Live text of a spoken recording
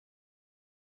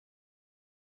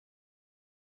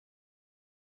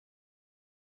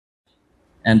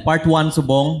And part 1,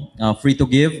 subong, free to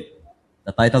give.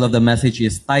 The title of the message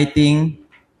is Tithing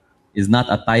is not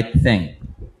a tight thing.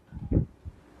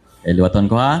 Liwaton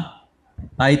ko ha.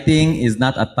 Tithing is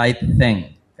not a tight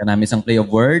thing. Kanami isang play of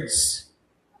words.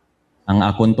 Ang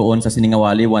akon tuon sa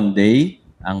siningawali 1 day.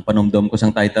 Ang panumdom ko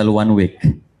sang title 1 week.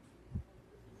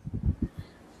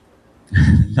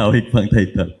 Lawig pang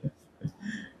title.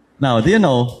 Now, do you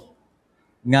know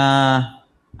nga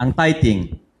ang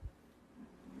tithing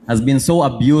has been so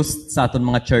abused sa aton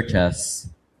mga churches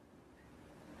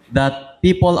that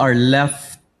people are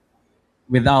left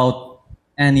without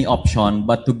any option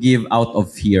but to give out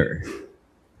of fear.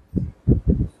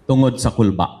 Tungod sa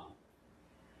kulba.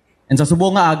 And sa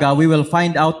subong nga aga, we will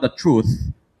find out the truth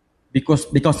because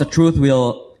the truth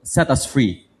will set us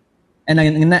free. And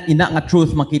ang ina nga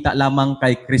truth makita lamang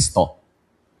kay Kristo.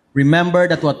 Remember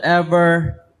that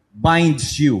whatever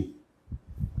binds you,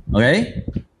 okay?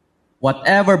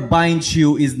 Whatever binds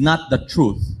you is not the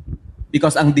truth.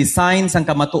 Because ang design sang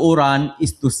kamatuoran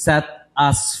is to set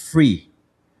us free.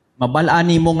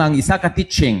 Mabalani mo nga ang isa ka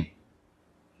teaching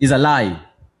is a lie.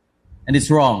 And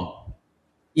it's wrong.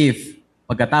 If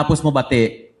pagkatapos mo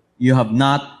bati, you have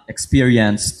not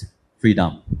experienced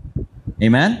freedom.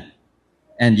 Amen?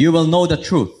 And you will know the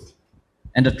truth.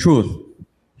 And the truth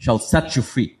shall set you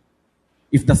free.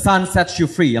 If the Son sets you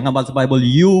free, ang sa Bible,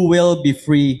 you will be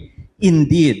free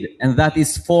indeed. And that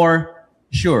is for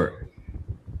sure.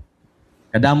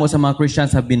 Kadamo sa mga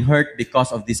Christians have been hurt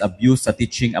because of this abuse sa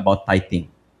teaching about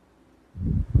tithing.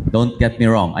 Don't get me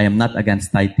wrong. I am not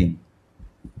against tithing.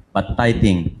 But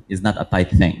tithing is not a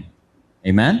tight thing.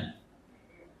 Amen?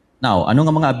 Now, ano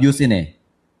nga mga abuse ini?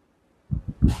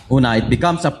 Una, it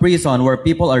becomes a prison where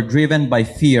people are driven by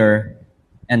fear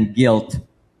and guilt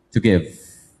to give.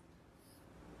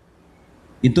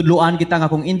 Intudluan kita nga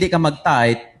kung hindi ka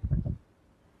mag-tithe,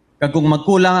 kag kung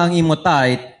magkulang ang imo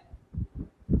tithe,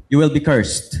 you will be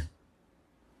cursed.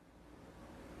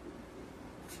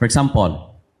 For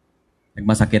example,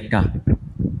 nagmasakit ka,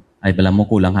 ay bala mo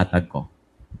kulang hatag ko.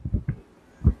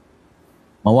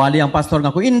 Mawali ang pastor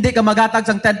nga, kung hindi ka maghatag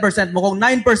sang 10% mo, kung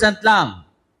 9% lang,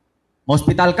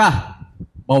 hospital ka,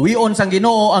 bawion sang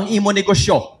Ginoo ang imo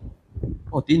negosyo.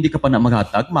 O, hindi ka pa na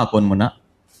maghatag, makon mo na.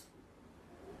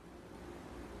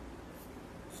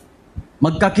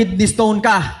 Magka-kidney stone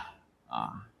ka.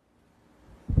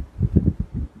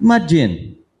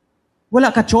 Imagine, wala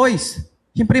ka choice.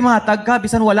 Siyempre mahatag ka,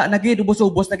 bisan wala na gid,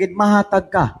 ubos-ubos na gid, mahatag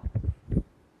ka.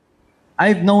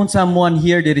 I've known someone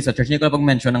here, there is a church, hindi ko na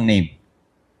pag-mention ng name.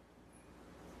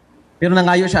 Pero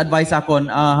nangayo siya advice akon,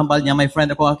 hambal niya, my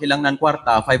friend ako kilang nan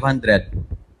kwarta, 500.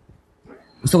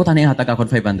 Gusto ko tanay hatag akon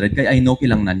 500, kaya I know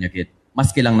kilang nan niya kit.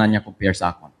 Mas kilang nan niya compare sa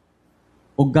akon.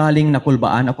 O galing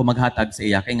nakulbaan ako maghatag sa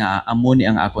iya, kaya nga amuni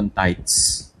ang akon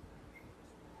tithes.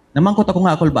 Namangkot ako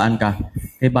nga akulbaan ka,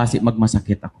 kay basi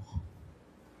magmasakit ako.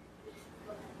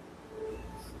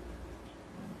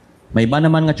 May iba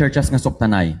naman nga churches nga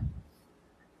suktanay.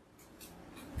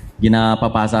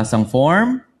 Ginapapasa sang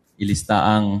form, ilista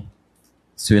ang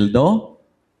sweldo,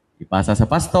 ipasa sa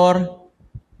pastor,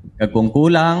 kag kung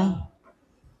kulang,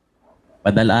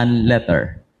 padalaan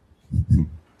letter.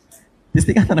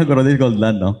 Disti ka na nagkaroon din gold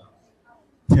land, no?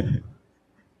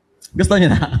 Gusto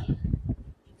niyo na?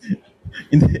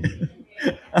 Hindi.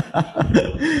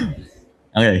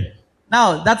 Okay.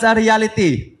 Now, that's a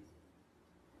reality.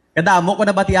 Kadamo ko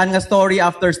nabatian nga story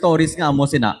after stories nga amo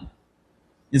sina.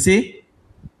 You see?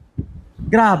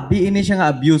 Grabe, ini siya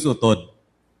nga abuse utod.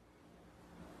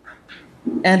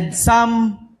 And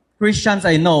some Christians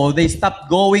I know, they stopped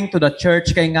going to the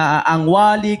church kay nga ang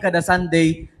wali kada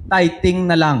Sunday, tithing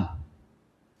na lang.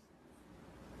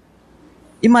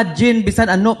 Imagine,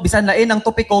 bisan lain ang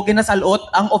topiko, ginasalot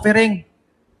ang offering.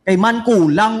 Kay man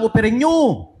kulang offering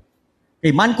nyo.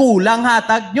 Kay man kulang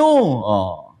hatag nyo.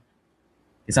 Oh.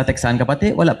 Isa teksan ka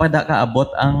pati, wala pa da kaabot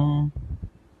ang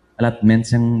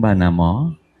allotments yung bana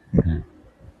mo.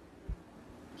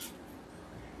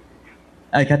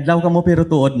 Ay, kadlaw ka mo pero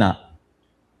tuod na.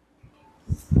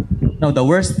 Now, the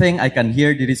worst thing I can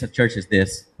hear diri sa church is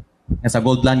this. Nga sa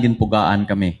Goldland, ginpugaan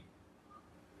kami.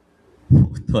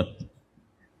 Utod.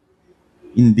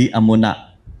 Hindi amo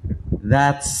na.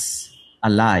 That's a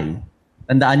lie.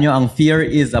 Tandaan nyo, ang fear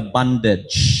is a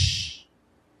bondage.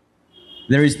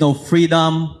 There is no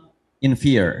freedom in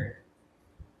fear.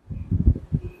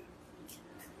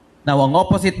 Now, ang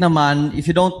opposite naman, if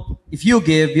you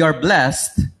give, you are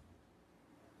blessed.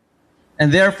 And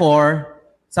therefore,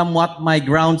 somewhat my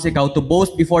grounds ikaw to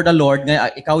boast before the Lord,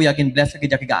 nga ikaw yakin blessed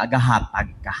ka agahatag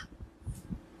ka.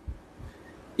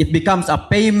 It becomes a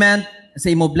payment sa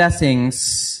imo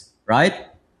blessings,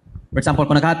 right? For example,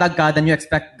 kung nakahatag ka, then you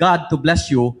expect God to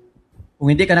bless you. Kung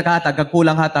hindi ka nakahatag,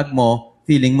 kulang hatag mo,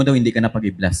 feeling mo daw hindi ka na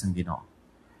pag-i-bless ng Ginoo.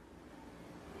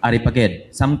 Ari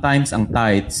pagid, sometimes ang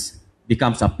tithes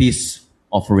becomes a peace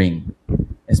offering.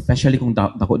 Especially kung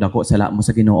dako-dako sala mo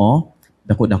sa Ginoo,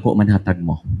 dako-dako man hatag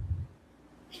mo.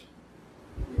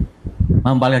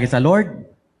 Mambal ka sa Lord,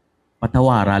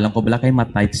 patawara lang ko bala kay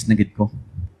ma-tithes na gid ko.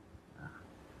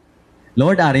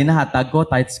 Lord, ari na hatag ko,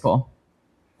 tithes ko.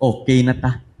 Okay na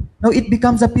ta. Now it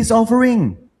becomes a peace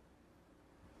offering.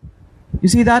 You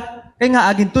see that? Kaya nga,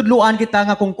 aging tudluan kita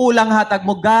nga kung kulang hatag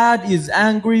mo, God is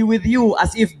angry with you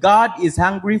as if God is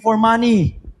hungry for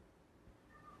money.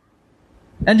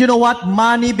 And you know what?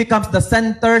 Money becomes the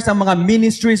center sa mga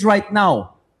ministries right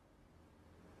now.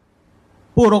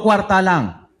 Puro kwarta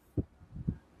lang.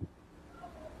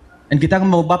 And kita nga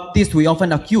mga Baptist, we often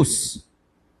accuse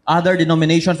other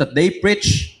denominations that they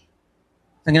preach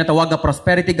sa ginatawag na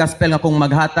prosperity gospel nga kung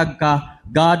maghatag ka,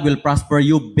 God will prosper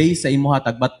you based sa imo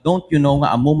hatag. But don't you know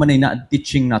nga amo man ay na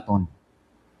teaching naton.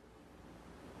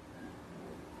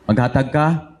 Maghatag ka,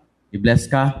 i-bless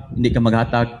ka, hindi ka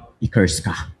maghatag, i-curse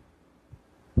ka.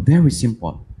 Very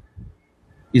simple.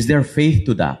 Is there faith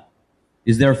to that?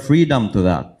 Is there freedom to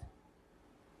that?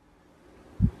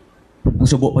 Ang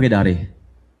subo pagidari.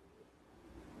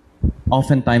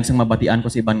 Oftentimes ang mabatian ko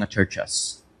sa ibang nga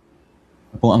churches.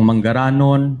 Kung ang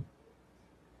manggaranon,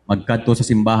 magkadto sa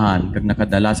simbahan, kag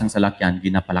nakadalas ang salakyan,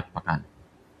 ginapalakpakan.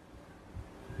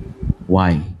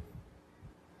 Why?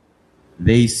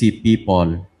 They see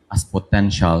people as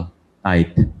potential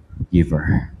tithe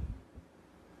giver.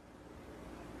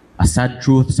 A sad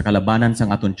truth sa kalabanan sa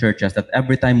aton churches that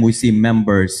every time we see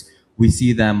members, we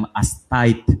see them as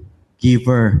tithe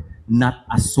giver, not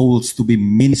as souls to be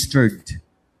ministered.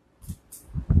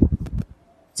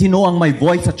 Sino ang may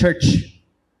voice sa church?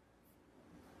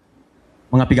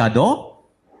 Mga pigado?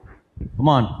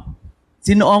 Come on.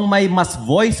 Sino ang may mas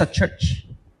voice sa church?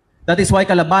 That is why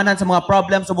kalabanan sa mga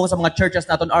problems subong sa mga churches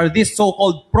naton are these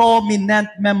so-called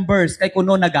prominent members kay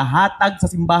kuno nagahatag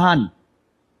sa simbahan.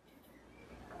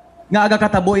 Nga aga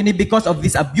katabo ini because of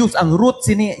this abuse. Ang root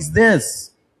sini is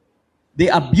this. They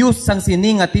abuse sang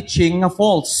sini nga teaching nga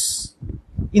false.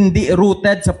 Hindi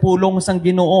rooted sa pulong sang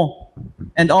Ginoo.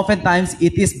 And oftentimes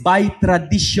it is by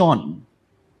tradition.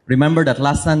 Remember that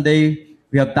last Sunday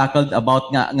we have tackled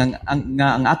about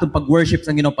ang atong pag-worship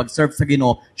sa Ginoo, pag-serve sa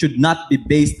Ginoo should not be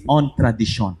based on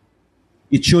tradition.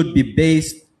 It should be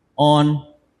based on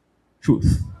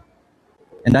truth.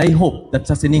 And I hope that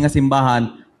sa sini nga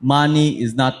simbahan, money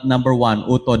is not number one.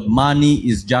 Utod, money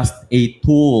is just a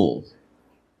tool.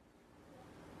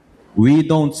 We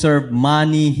don't serve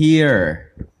money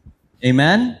here.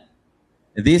 Amen?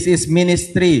 This is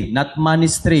ministry, not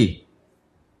ministry.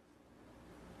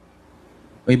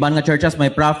 O ibang nga churches, may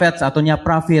prophets, ato niya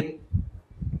profit.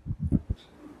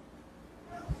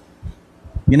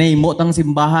 Ginahimo tang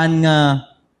simbahan nga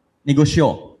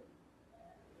negosyo.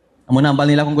 Amo na, ambal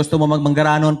nila kung gusto mo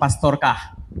magmanggaranon, pastor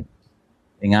ka.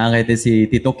 E nga kahit si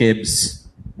Tito Kibbs,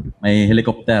 may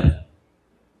helicopter.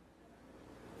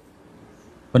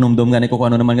 Panumdum nga ni ko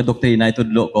kung ano naman nga doktrina,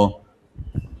 itudlo ko.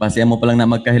 Base mo pa lang na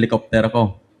magka-helicopter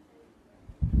ako.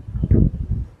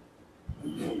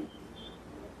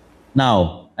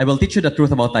 Now, I will teach you the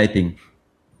truth about tithing.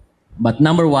 But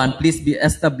number one, please be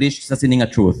established sa sininga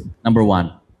truth. Number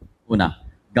one. Una,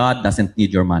 God doesn't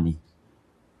need your money.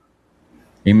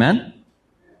 Amen?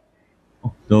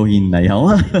 Oh, do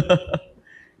hinayaw.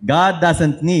 God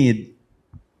doesn't need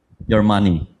your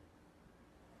money.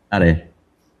 Are,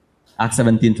 Acts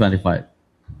 17:25.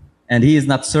 And He is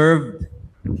not served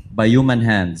by human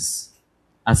hands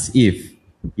as if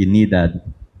He needed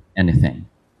anything.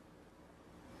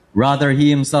 Rather, He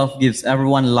Himself gives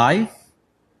everyone life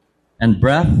and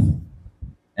breath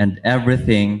and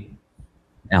everything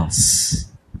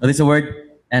else. What is the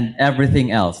word? And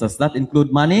everything else. Does that include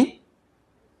money?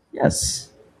 Yes.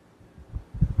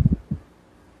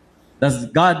 Does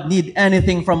God need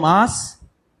anything from us?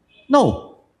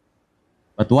 No.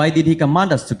 But why did He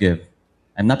command us to give?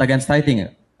 I'm not against tithing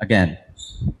again.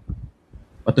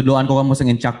 Patuluan ko kamo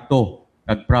sang inchakto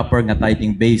kag proper nga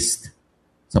tithing based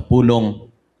sa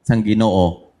pulong sang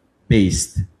Ginoo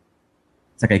based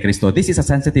sa kay Kristo. This is a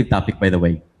sensitive topic, by the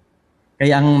way.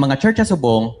 Kaya ang mga church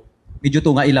subong, medyo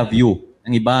to nga I love you.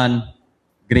 Ang iban,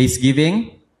 grace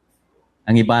giving.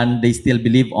 Ang iban, they still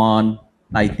believe on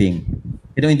tithing.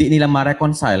 Pero hindi nila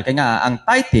ma-reconcile. Kaya nga, ang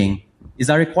tithing is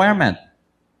a requirement.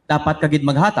 Dapat kagid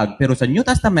maghatag. Pero sa New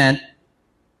Testament,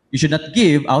 you should not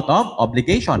give out of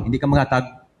obligation. Hindi ka maghatag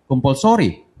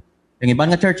compulsory. Ang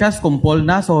iban nga churches, compul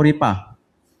na, sorry pa.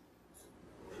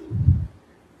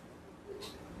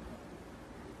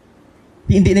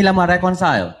 Hindi nila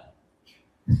ma-reconcile.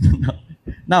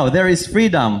 Now, there is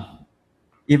freedom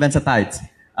even sa tithes.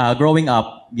 Growing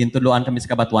up, gintuluan kami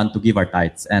sa kabatuan to give our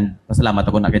tithes. And pasalamat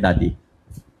ako na kay Daddy.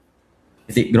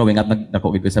 Kasi growing up,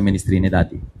 nagdako ko sa ministry ni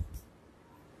Daddy.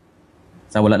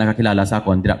 Sa wala nakakilala sa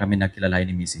akon, hindi kami nagkilala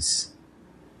ni Mrs.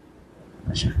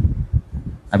 Ano siya?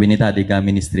 Sabi ni Daddy, ka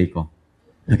ministry ko.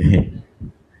 Okay.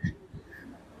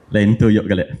 Lain tuyo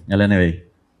gali. Anyway.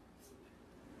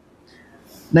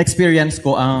 Na-experience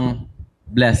ko ang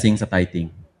blessing sa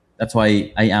tithing. That's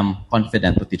why I am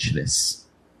confident to teach this.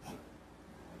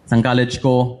 Sa college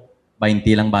ko, 20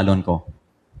 lang balon ko.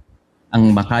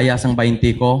 Ang makaya sang 20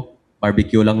 ko,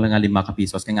 barbecue lang 5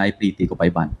 pesos, kaya nga i-pliti ko pa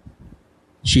iban.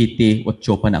 Shitty, 8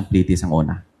 pa na ang pliti sang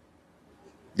una.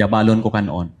 Jabalon ko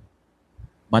kanon.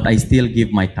 But I still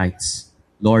give my tithes.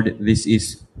 Lord, this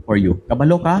is for you.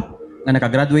 Kabalo ka, nga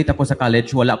nakagraduate ako sa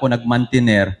college, wala ako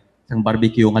nagmantiner sang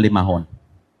barbecue nga 5.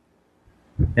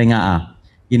 Kaya nga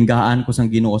ingaan ko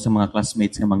sang Ginoo sa mga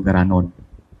classmates nga manggaranon.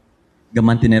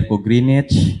 Gamantiner ko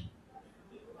Greenwich,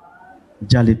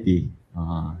 Jollibee,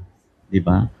 di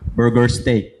ba? Burger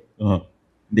steak.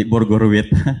 Hindi burger with.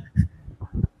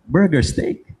 Burger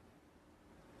steak.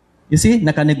 You see,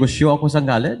 nakanegosyo ako sa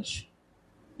college.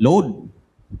 Load.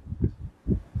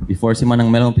 Before si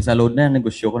Manang Melong pisa load na,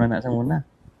 negosyo ko na sa una.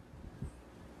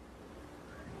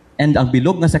 And ang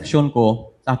bilog na section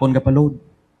ko, sa akon ka pa load.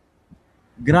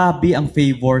 Grabe ang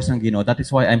favors ng Ginoo. That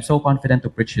is why I'm so confident to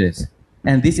preach this.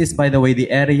 And this is, by the way, the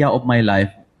area of my life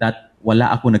that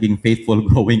wala ako naging faithful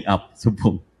growing up.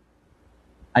 Subong.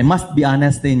 I must be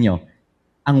honest sa inyo.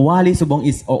 Ang wali subong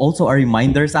is also a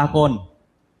reminder sa akon.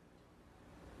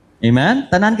 Amen?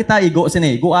 Tanan kita, igo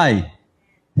sini. Igo ay.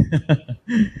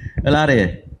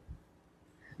 Alari.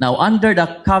 Now, under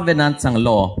the covenant sang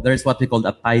law, there is what we call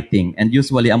a tithing. And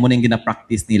usually, amo nang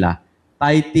gina-practice nila.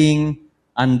 Tithing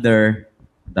under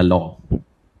the law.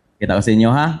 Kita ko sa inyo,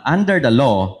 ha? Under the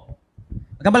law,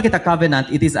 magambal kita covenant,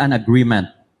 it is an agreement.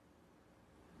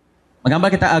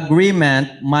 Magambal kita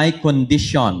agreement, may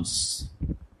conditions.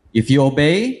 If you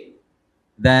obey,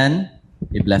 then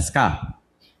i-bless ka.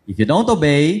 If you don't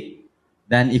obey,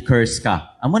 then i-curse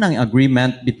ka. Amo nang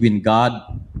agreement between God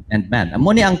and man.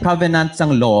 Amo ni ang covenant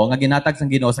sang law nga ginatag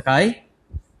sang Ginoo sa kay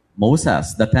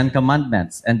Moses, the 10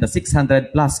 commandments and the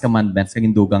 600 plus commandments kang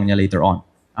indugang niya later on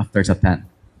after sa 10.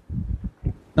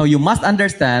 Now, you must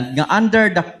understand nga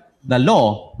under the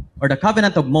law or the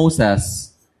covenant of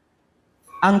Moses,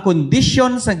 ang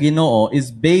condition sa Ginoo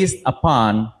is based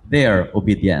upon their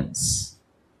obedience.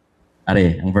 Are,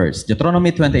 ang verse.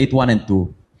 Deuteronomy 28:1 and 2.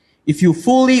 If you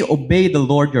fully obey the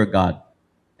Lord your God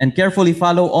and carefully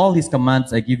follow all His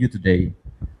commands I give you today,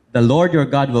 the Lord your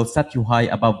God will set you high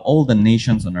above all the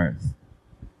nations on earth.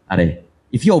 Are,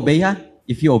 if you obey,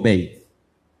 if you obey,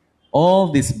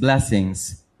 all these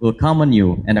blessings will come on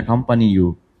you and accompany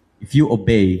you if you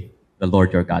obey the Lord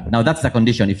your God. Now, that's the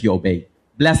condition if you obey.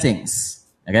 Blessings.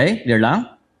 Okay? Clear lang?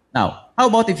 Now, how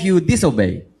about if you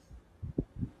disobey?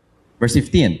 Verse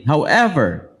 15.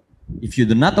 However, if you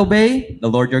do not obey the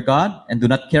Lord your God and do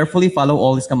not carefully follow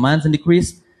all His commands and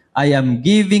decrees, I am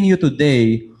giving you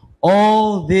today,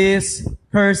 all these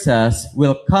curses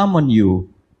will come on you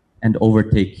and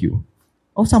overtake you.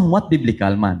 O somewhat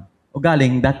biblical man. O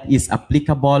galing, that is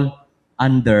applicable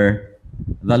under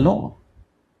the law.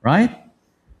 Right?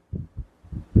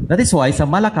 That is why sa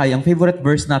Malakay, ang favorite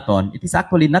verse naton, it is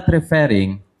actually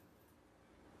referring,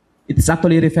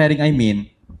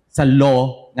 sa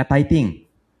law nga tithing.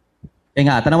 Kaya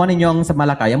nga, tanawan ninyo ang sa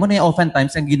Malakay, amo na yung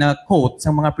oftentimes ang gina-quote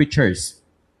sa mga preachers.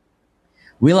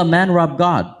 Will a man rob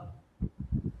God?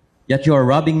 Yet you are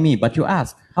robbing me. But you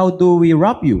ask, how do we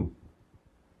rob you?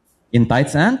 In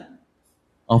tithes and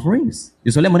offerings.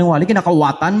 Usually, mo niwali,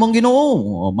 kinakawatan mong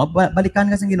Ginoo.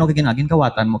 Mabalikan ka sa Ginoo, kinagin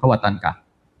kawatan mo, kawatan ka.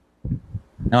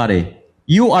 Nari,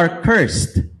 you are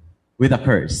cursed with a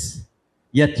curse.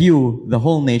 Yet you, the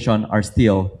whole nation, are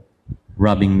still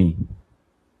robbing me.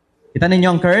 Kita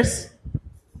ninyo ang curse?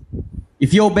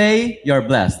 If you obey, you're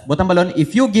blessed. Butang balon,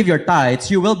 if you give your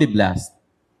tithes, you will be blessed.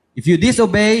 If you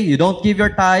disobey, you don't give your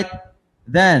tithe,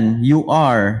 then you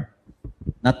are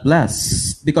not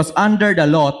blessed. Because under the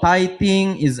law,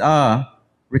 tithing is a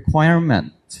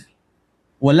requirement.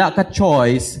 Wala ka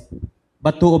choice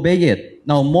but to obey it.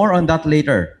 Now, more on that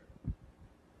later.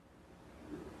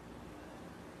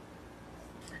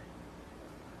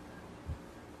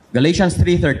 Galatians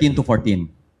 3:13-14.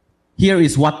 Here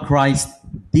is what Christ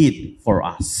did for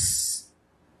us.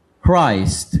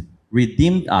 Christ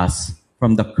redeemed us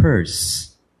from the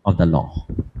curse of the law.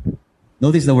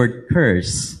 Notice the word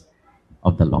curse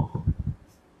of the law.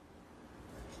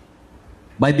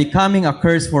 By becoming a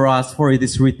curse for us, for it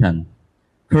is written,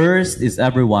 Cursed is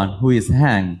everyone who is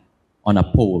hanged on a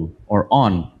pole or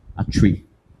on a tree.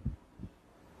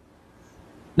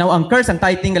 Now, ang curse, ang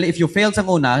tithing, if you fail sa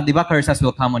una, di ba, curses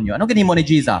will come on you. Anong ginimo ni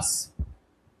Jesus?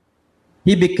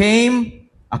 He became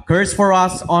a curse for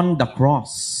us on the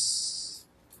cross.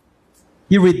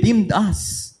 He redeemed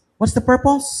us. What's the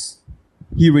purpose?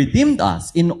 He redeemed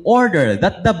us in order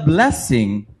that the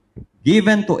blessing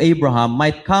given to Abraham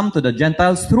might come to the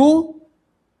Gentiles through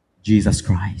Jesus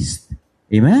Christ.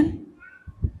 Amen?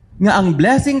 Nga ang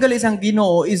blessing gali sang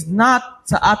Ginoo is not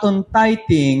sa aton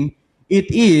tithing,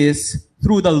 it is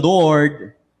through the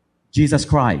Lord Jesus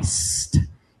Christ.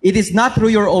 It is not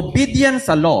through your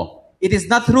obedience sa law. It is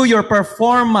not through your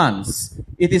performance.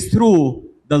 It is through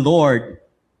the Lord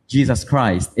Jesus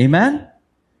Christ. Amen?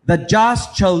 The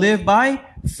just shall live by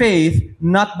faith,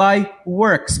 not by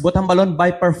works. Butang balon,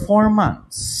 by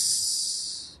performance.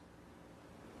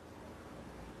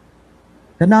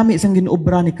 Kanami isang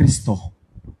ginobra ni Kristo.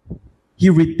 He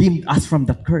redeemed us from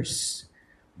that curse.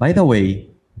 By the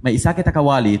way, may isa kita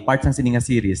kawali, part ng sininga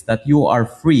series, that you are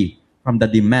free from the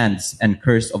demands and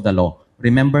curse of the law.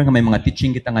 Remember nga may mga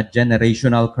teaching kita nga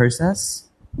generational curses?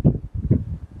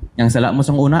 Yang sala mo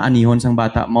sang una, anihon sang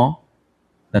bata mo,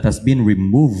 that has been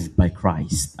removed by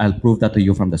Christ. I'll prove that to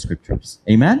you from the scriptures.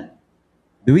 Amen?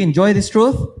 Do we enjoy this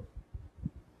truth?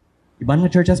 Iban nga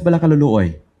churches bala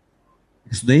kaluluoy.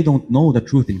 Because they don't know the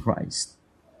truth in Christ.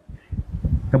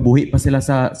 Kabuhi pa sila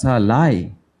sa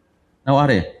lie. Now,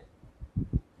 are,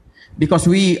 because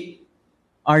we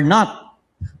are not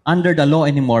under the law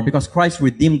anymore, because Christ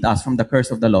redeemed us from the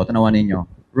curse of the law. Tanawan ninyo.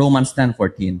 Romans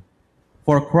 10:14.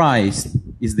 For Christ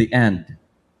is the end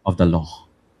of the law,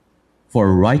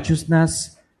 for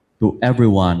righteousness to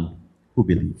everyone who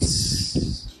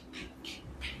believes.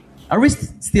 Are we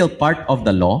still part of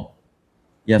the law?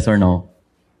 Yes or no?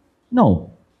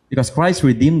 No, because Christ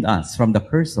redeemed us from the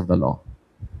curse of the law.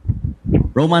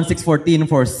 Romans 6:14,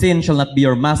 for sin shall not be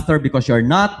your master, because you are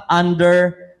not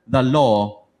under the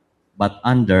law, but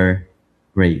under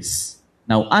grace.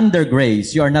 Now, under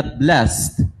grace, you are not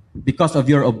blessed because of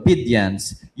your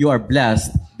obedience. You are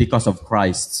blessed because of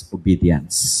Christ's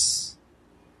obedience.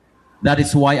 That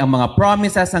is why ang mga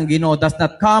promises ng Ginoo does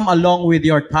not come along with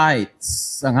your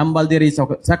tithes. Ang hambal diri sa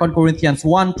 2 Corinthians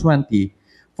 1:20,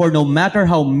 for no matter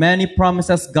how many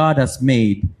promises God has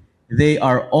made, they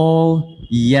are all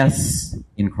yes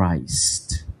in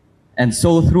Christ. And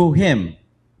so through Him,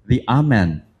 the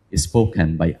Amen is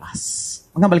spoken by us.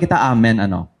 Ang hambal kita, Amen,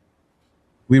 ano?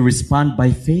 We respond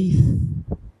by faith.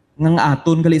 Ngang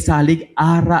aton gali salig,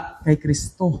 ara kay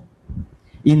Kristo.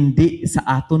 Hindi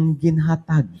sa aton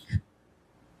ginhatag.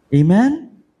 Amen?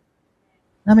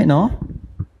 Nami, no?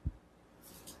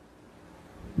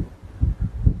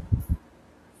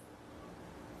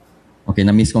 Okay,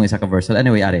 na-miss kong isa ka verse.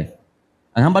 Anyway, are.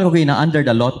 Ang hambal ko kayo na under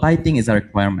the law, tithing is a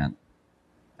requirement.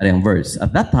 Are ang verse.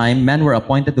 At that time, men were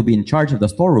appointed to be in charge of the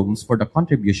storerooms for the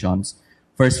contributions,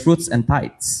 first fruits and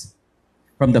tithes.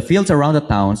 From the fields around the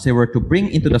towns, they were to bring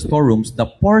into the storerooms the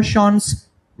portions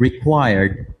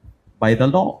required by the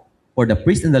law. For the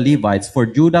priests and the Levites, for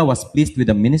Judah was pleased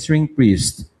with the ministering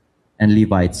priests and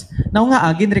Levites. Now nga,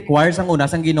 agin requires ang una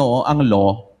sang Ginoo ang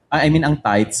law, ang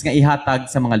tithes, nga ihatag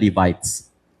sa mga Levites.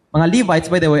 Mga Levites,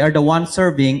 by the way, are the ones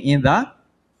serving in the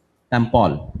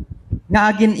temple. Nga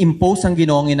agin impose ang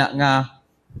Ginoo nga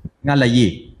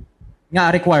layi.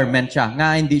 Nga requirement siya,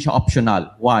 nga hindi siya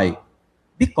optional. Why?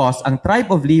 Because ang tribe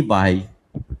of Levi,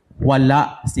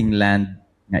 wala sing land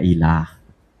nga ila.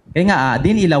 Kaya nga,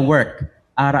 din ila work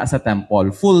ara sa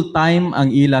temple. Full-time ang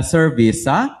ila service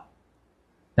sa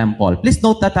temple. Please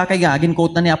note that kay agin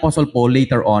quote na ni Apostle Paul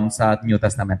later on sa New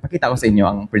Testament. Pakita ko sa inyo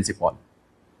ang principle.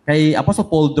 Kay Apostle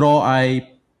Paul draw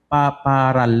ay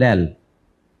parallel.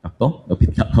 Sakto?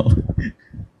 Lupit na ako.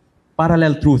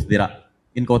 Parallel truth dira.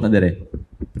 In quote na dire.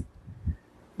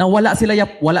 Na wala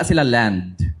sila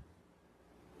land.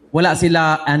 Wala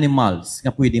sila animals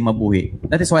nga pwede mabuhi.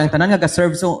 That is why ang tanan nga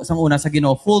ga-serve sa una sa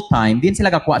Ginoo full-time, din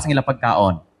sila gakuha sa ila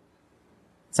pagkaon.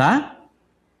 Sa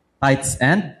tithes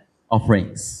and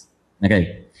offerings.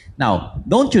 Okay. Now,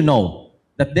 don't you know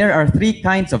that there are 3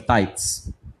 kinds of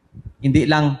tithes? Hindi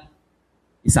lang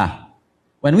isa.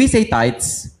 When we say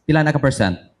tithes, pila na ka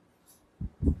percent?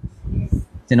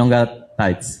 Sinong ga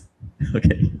tithes?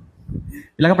 Okay.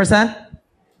 Pila ka percent?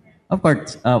 Of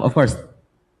course.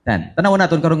 10. Tanaw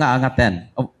natin karon nga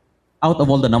 10. Out of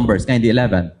all the numbers, nga hindi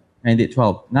 11, nga hindi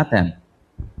 12, nga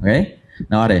 10. Okay?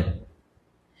 Now, are.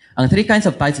 Ang 3 kinds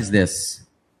of tithes is this.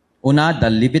 Una,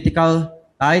 the Levitical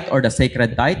tithe or the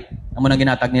sacred tithe. Ang munang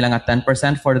ginatag nila nga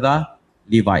 10% for the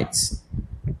Levites.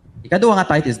 Ikaduha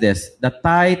nga tithe is this, the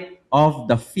tithe of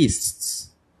the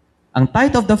feasts. Ang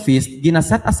tithe of the feast,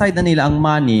 ginaset aside na nila ang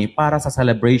money para sa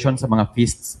celebration sa mga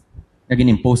feasts na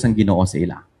ginimpose ng Ginoo sa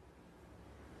ila.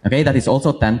 Okay, that is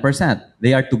also 10%.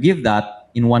 They are to give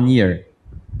that in 1 year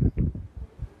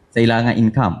sa ila nga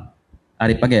income.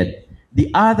 Ari paged. The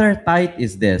other tithe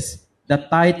is this, the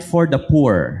tithe for the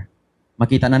poor.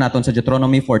 Makita na naton sa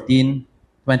Deuteronomy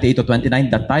 14:28 to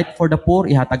 29, the tithe for the poor,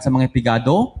 ihatag sa mga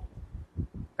pigado.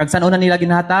 Kag saan una nila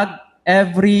ginahatag?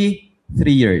 Every 3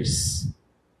 years.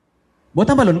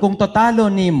 Butang balon, kung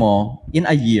totalo nimo in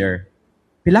a year,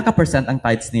 pila ka percent ang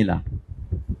tithes nila?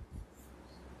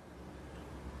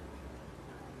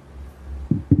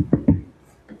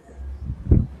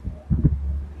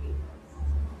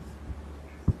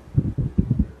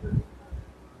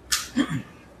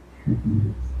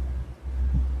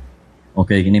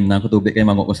 Okay, ginim na ako tubig kay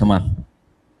mango ko sa math.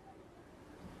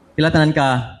 Pila tanan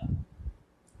ka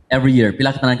every year?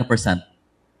 Pila tanan ka percent?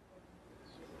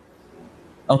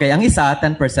 Okay, ang isa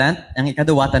 10%, ang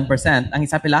ikaduwa 10%, ang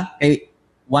isa pila kay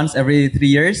once every 3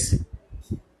 years.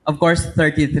 Of course,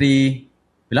 33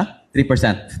 pila?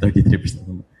 3%. 33%.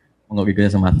 Mango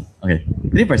ko sa math. Okay,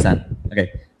 3%. Okay.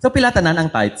 So pila tanan ang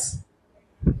tithes?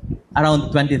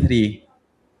 Around 23%.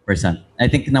 I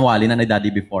think nawali na ni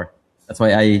Daddy before. That's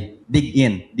why I dig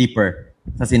in deeper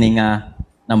sa sining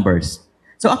numbers.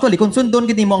 So actually, kung sundon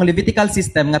gid mo ang Levitical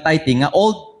system nga tithing, nga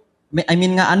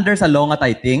nga under sa law nga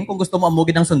tithing, kung gusto mo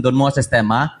amugid ang sundon mo nga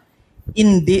sistema,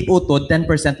 hindi utod 10%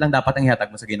 lang dapat ang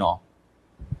ihatag mo sa Ginoo.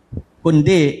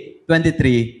 Kundi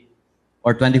 23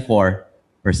 or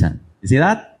 24%. You see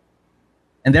that?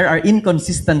 And there are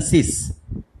inconsistencies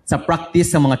sa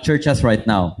practice sa mga churches right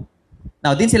now.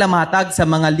 Now, din sila mahatag sa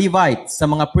mga Levites, sa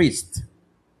mga priests.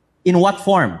 In what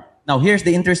form? Now, here's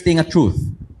the interesting truth.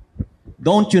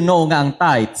 Don't you know nga ang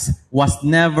tithes was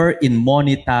never in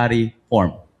monetary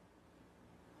form?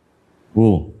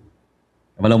 Oo.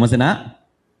 Kabalaw mo sina?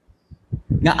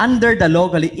 Nga under the law,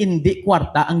 gali, hindi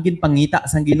kwarta ang ginpangita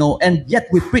sa Ginoo, and yet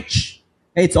we preach.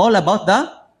 It's all about the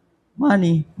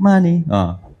money.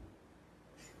 Oh.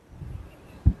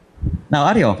 Now,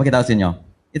 Aryo, pakita ko sa inyo.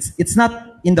 It's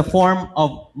not in the form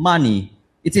of money.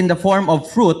 It's in the form of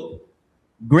fruit,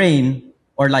 grain,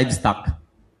 or livestock,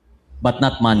 but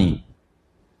not money.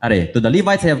 Are, to the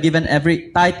Levites, I have given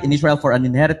every tithe in Israel for an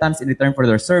inheritance in return for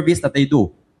their service that they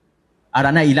do.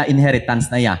 Ara na ila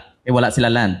inheritance na ya. Eh wala sila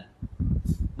land.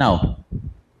 Now,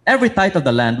 every tithe of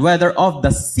the land, whether of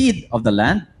the seed of the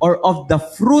land or of the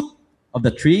fruit of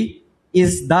the tree,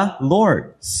 is the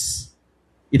Lord's.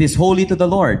 It is holy to the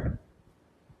Lord.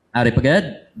 Are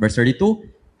pagad, verse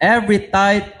 32, every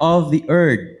tithe of the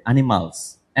earth,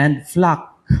 animals, and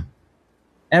flock,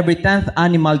 every 10th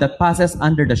animal that passes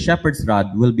under the shepherd's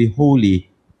rod will be holy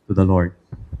to the Lord.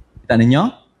 Kita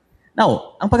ninyo?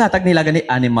 Now, ang paghatag nila gani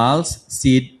animals,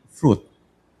 seed, fruit.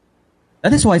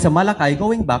 That is why sa Malakay,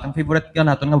 going back, ang favorite ko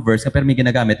natin ng verse na pero may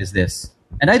ginagamit is this.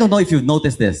 And I don't know if you've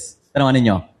noticed this. Tanawan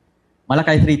ninyo.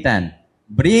 Malakay 3:10.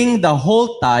 Bring the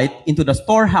whole tithe into the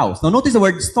storehouse. Now, notice the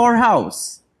word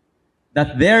storehouse.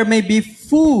 That there may be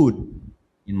food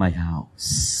in my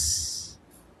house.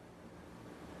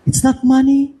 It's not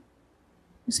money.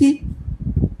 You see?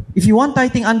 If you want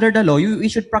tithing under the law, you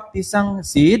should practice sang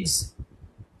seeds,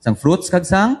 sang fruits, kag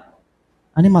sang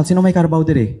animal. Sino may karabaw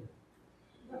dire?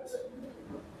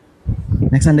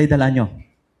 Next Sunday dala nyo.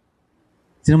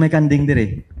 Sino may kanding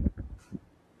dire?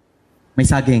 May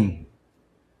saging.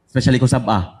 Especially ko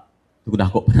saba. Tugod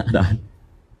ako pa na daan.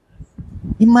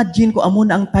 Imagine ko amo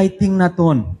na ang tithing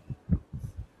naton.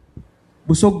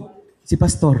 Busog si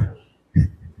pastor.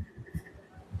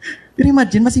 Pero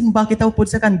imagine, masimba kita upod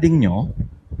sa kanding nyo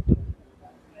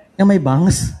na may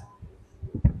bangs.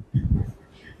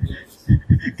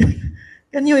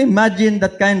 Can you imagine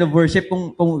that kind of worship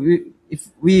if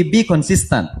we be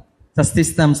consistent sa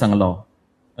systems ng law?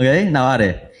 Okay?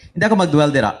 Nawari. Hindi ako mag-dwell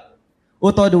dira.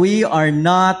 Utod, we are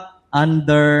not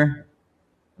under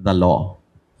the law.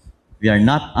 We are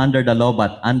not under the law,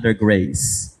 but under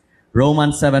grace.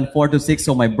 Romans 7:4-6,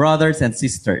 so my brothers and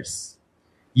sisters,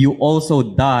 you also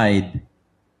died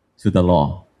to the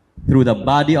law through the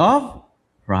body of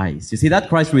Christ. You see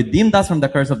that? Christ redeemed us from the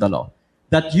curse of the law,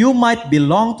 that you might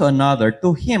belong to another,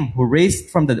 to him who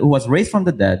was raised from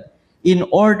the dead, in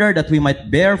order that we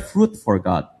might bear fruit for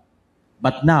God.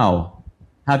 But now,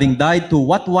 having died to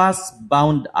what was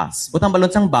bound us, butang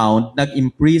balon sang bound,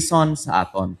 nag-imprison sa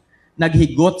aton,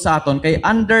 naghigot sa aton, kay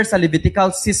under sa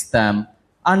Levitical system,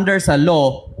 under sa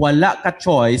law, wala ka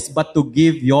choice but to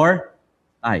give your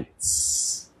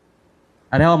tithes.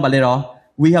 Ano ang baliro?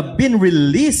 We have been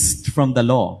released from the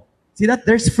law. See that?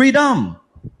 There's freedom.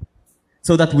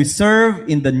 So that we serve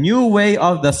in the new way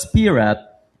of the Spirit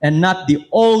and not the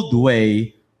old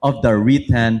way of the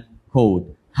written code.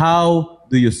 How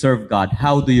do you serve God?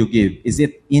 How do you give? Is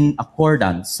it in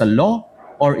accordance sa law,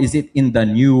 or is it in the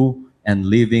new and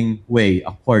living way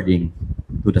according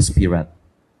to the Spirit?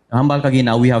 Hambal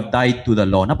kagina, we have died to the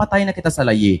law. Napatay na kita sa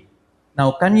layi.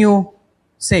 Now, can you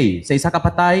say, sa isa ka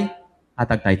patay,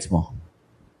 hatag tithes mo?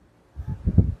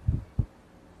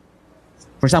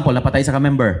 For example, napatay sa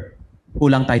ka-member,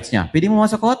 kulang tithes niya. Pwede mo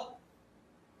masukot?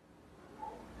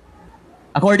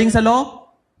 According sa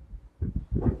law,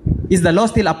 is the law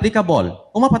still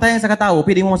applicable? Kung mapatay ang sa katao,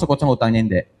 pwede mo masukot sa utang niya,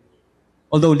 hindi.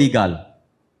 Although legal.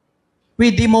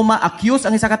 Pwede mo ma-accuse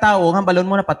ang isa katao, ang balon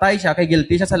mo napatay siya, kay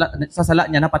guilty siya sa sala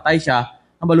niya, napatay siya,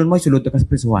 ang balon mo isulod ka sa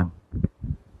prisuhan.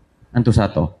 Anto sa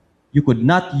to, you could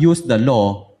not use the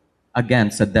law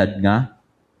against a dead nga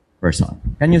person.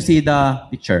 Can you see the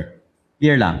picture?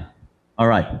 Clear lang.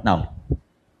 Alright, now,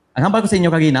 ang hambal ko sa inyo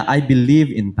kagina, I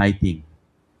believe in tithing.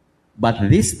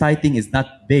 But this tithing is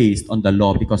not based on the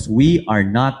law because we are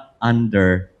not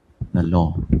under the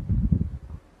law.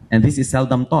 And this is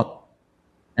seldom taught.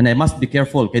 And I must be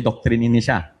careful kay doctrine ini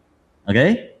siya.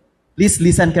 Okay? Please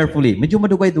listen carefully. Medyo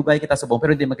madugay-dugay kita subong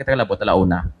pero hindi magkita kalabot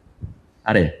alauna.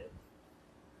 Are.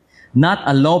 Not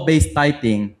a law-based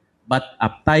tithing, but a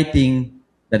tithing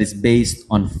that is based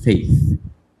on faith.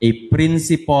 A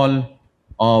principle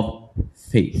of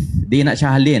faith. Di na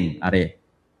siya halin. Are.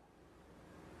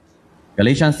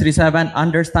 Galatians 3:7,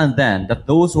 understand then that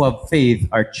those who have faith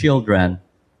are children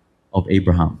of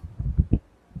Abraham.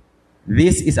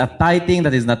 This is a tithing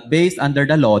that is not based under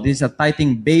the law. This is a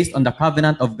tithing based on the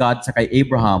covenant of God sa kay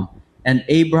Abraham. And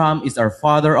Abraham is our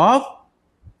father of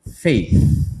faith.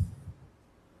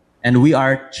 And we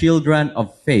are children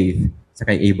of faith sa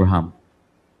kay Abraham.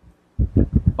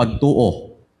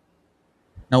 Pagtuo.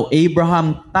 Now,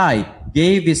 Abraham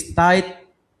gave his tithe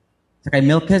sa kay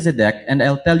Melchizedek, and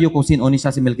I'll tell you kung sino ni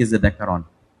siya si Melchizedek karon.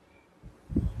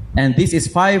 And this is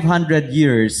 500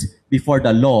 years before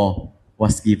the law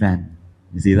was given.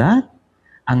 You see that?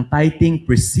 Ang tithing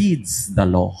precedes the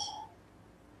law.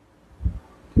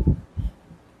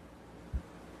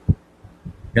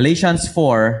 Galatians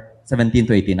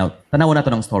 4:17-18. Now, tanaw na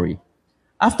ito ng story.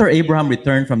 After Abraham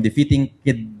returned from defeating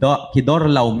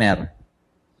Kedorlaomer,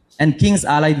 and kings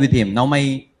allied with him. Now,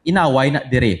 may inaway na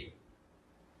dire.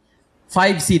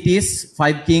 5 cities,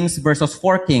 5 kings versus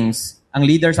 4 kings. Ang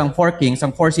leaders ang 4 kings,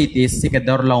 ang 4 cities, si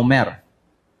Kedorlaomer.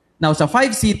 Now, sa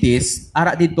 5 cities,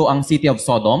 ara dito ang city of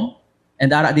Sodom,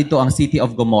 and ara dito ang city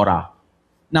of Gomorrah.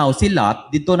 Now, si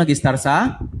Lot, dito nag-star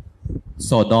sa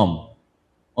Sodom.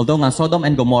 Although nga Sodom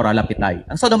and Gomorrah lapitay.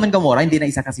 Ang Sodom and Gomorrah, hindi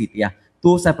na isa ka city. 2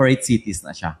 separate cities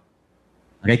na siya.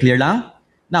 Okay, clear lang?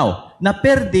 Now,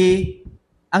 naperde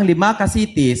ang 5 ka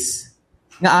cities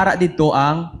nga ara dito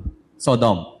ang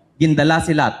Sodom. Gindala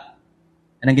si Lot.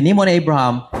 And ang ginimo ni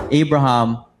Abraham,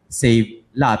 Abraham saved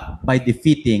Lot by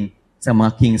defeating sa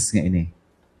mga kings nga ini.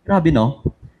 Grabe, no?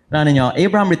 Rano nyo,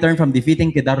 Abraham returned from defeating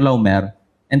Kedorlaomer,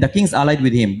 and the kings allied with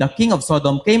him. The king of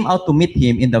Sodom came out to meet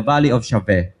him in the valley of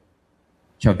Shaveh.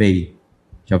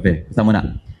 Basta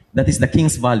muna. That is the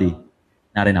king's valley.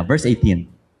 Narin na, verse 18.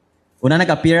 Una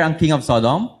nag-appear ang king of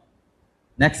Sodom.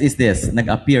 Next is this,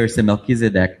 nag-appear si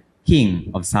Melchizedek,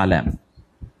 king of Salem.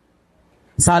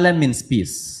 Salem means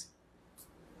peace.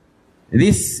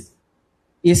 This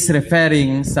is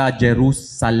referring sa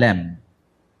Jerusalem.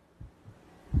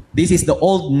 This is the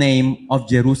old name of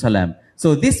Jerusalem.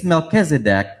 So this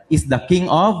Melchizedek is the king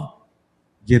of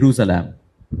Jerusalem.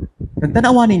 Kung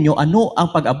tanawan ninyo, ano ang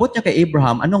pag-abot niya kay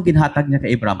Abraham, anong ginhatag niya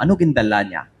kay Abraham, anong gindala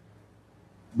niya?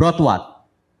 Brought what?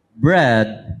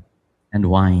 Bread and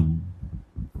wine.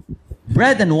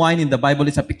 Bread and wine in the Bible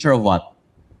is a picture of what?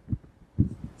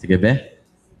 Sige be?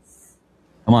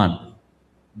 Come on.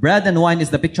 Bread and wine is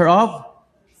the picture of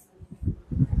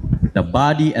the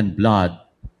body and blood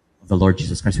of the Lord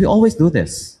Jesus Christ. We always do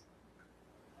this.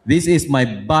 This is my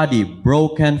body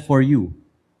broken for you.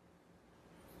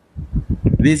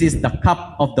 This is the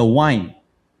cup of the wine.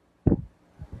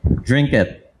 Drink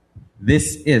it.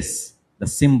 This is the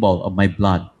symbol of my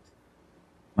blood,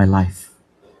 my life.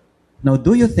 Now,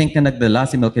 do you think na nagdala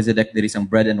si Melchizedek there is some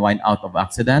bread and wine out of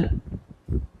accident?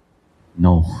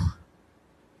 No.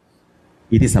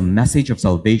 It is a message of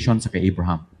salvation sa kay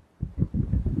Abraham.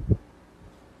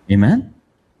 Amen?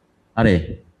 Are,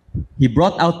 he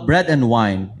brought out bread and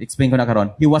wine. Explain ko na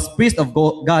karon. He was priest of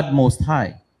God Most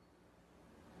High.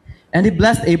 And he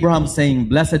blessed Abraham, saying,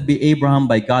 Blessed be Abraham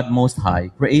by God Most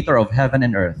High, creator of heaven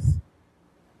and earth.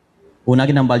 Una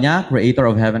ginambal niya, creator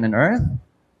of heaven and earth.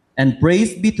 And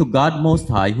praise be to God Most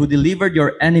High, who delivered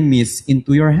your enemies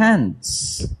into your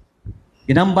hands.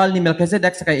 Ginambal ni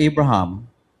Melchizedek sa kay Abraham,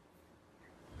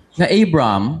 Nga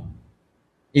Abraham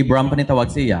pa nitawag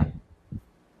siya,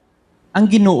 ang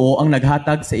Ginoo ang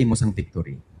naghatag sa imo sang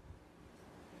victory.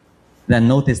 Then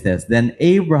notice this. Then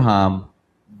Abraham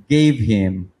gave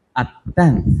him a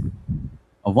tenth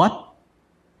of what?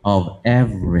 Of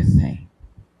everything.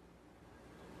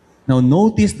 Now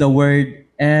notice the word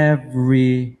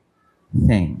everything.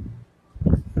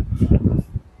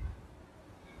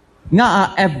 Nga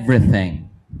everything.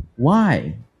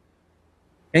 Why?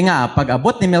 Kaya nga, pag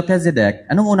abot ni Melchizedek,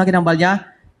 anong una ginambal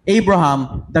niya?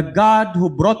 Abraham, the God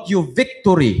who brought you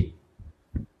victory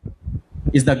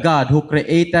is the God who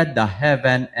created the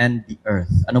heaven and the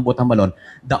earth. Anong butang balon?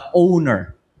 The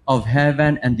owner of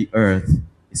heaven and the earth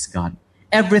is God.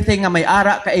 Everything nga may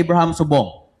ara ka Abraham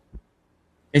subong.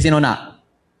 Eh sino na?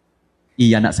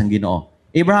 Iya na sang Ginoo.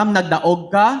 Abraham,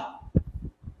 nagdaog ka.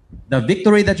 The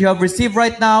victory that you have received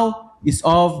right now is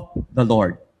of the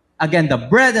Lord. Again, the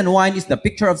bread and wine is the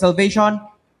picture of salvation.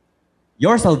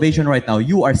 Your salvation right now,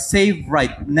 you are saved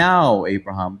right now,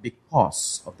 Abraham,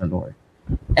 because of the Lord.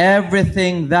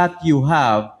 Everything that you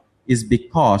have is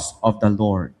because of the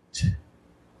Lord.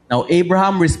 Now,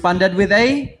 Abraham responded with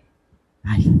a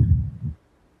tithe.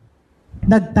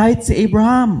 Nag-tithe si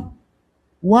Abraham.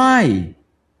 Why?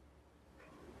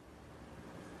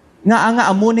 Nga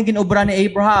amuning ginobra ni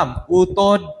Abraham.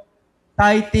 Utod,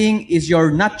 tithing is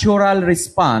your natural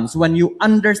response when you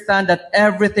understand that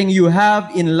everything you have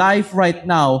in life right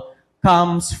now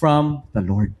comes from the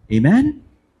Lord. Amen?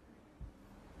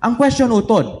 Ang question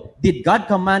utod, did God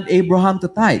command Abraham to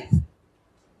tithe?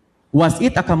 Was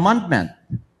it a commandment?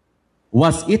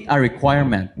 Was it a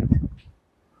requirement?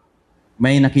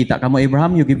 May nakita ka mo,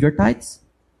 Abraham, you give your tithes?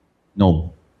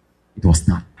 No, it was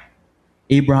not.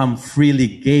 Abraham freely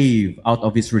gave out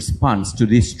of his response to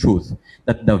this truth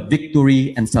that the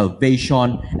victory and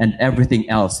salvation and everything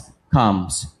else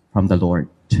comes from the Lord.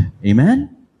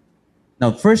 Amen?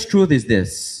 Now, first truth is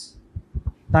this.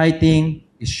 Tithing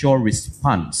is your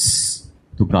response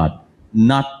to God,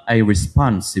 not a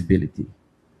responsibility.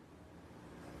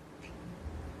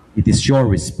 It is your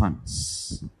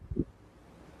response.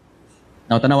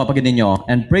 Now, tanawa pagin ninyo,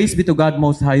 and praise be to God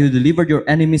Most High, who delivered your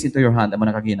enemies into your hand. Amo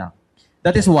nakagina.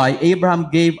 That is why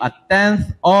Abraham gave a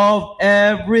tenth of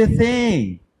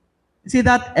everything. You see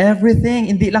that? Everything,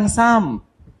 hindi lang some.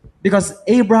 Because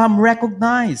Abraham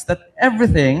recognized that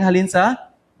everything, halin sa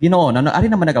Ginoo. Ari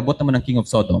naman nag-abot naman ng King of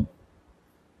Sodom.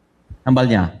 Hambal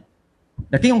niya.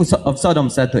 The King of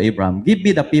Sodom said to Abraham, give me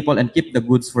the people and keep the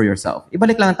goods for yourself.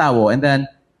 Ibalik lang ang tao. And then,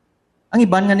 ang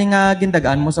iban nga ni nga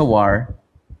gindagaan mo sa war,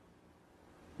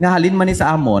 nga halin man ni sa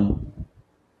amon,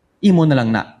 imo na lang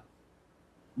na.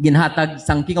 Ginhatag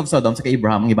sang King of Sodom sa kay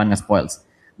Abraham ang iban nga spoils.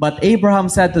 But Abraham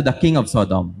said to the King of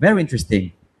Sodom, very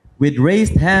interesting, with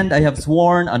raised hand I have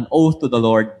sworn an oath to the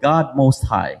Lord, God Most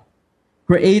High,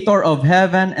 Creator of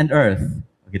heaven and earth.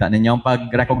 Kita ninyo ang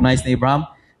pag-recognize ni Abraham,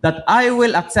 that I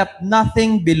will accept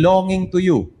nothing belonging to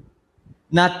you,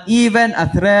 not even a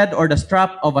thread or the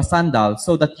strap of a sandal,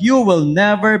 so that you will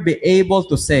never be able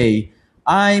to say,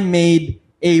 I made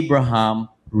Abraham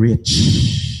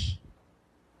rich.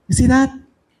 You see that?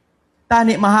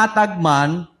 Tani mahatag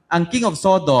man ang King of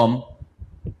Sodom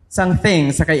sang thing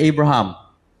sa kay Abraham.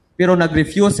 Pero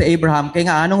nag-refuse si Abraham.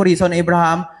 Kaya nga anong reason,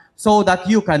 Abraham? So that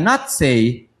you cannot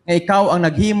say na ikaw ang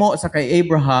naghimo sa kay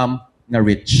Abraham na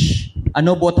rich.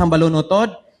 Ano buot ang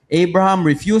balunotod? Abraham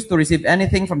refused to receive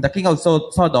anything from the King of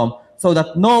Sodom so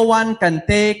that no one can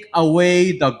take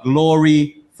away the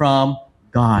glory from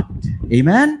God.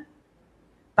 Amen?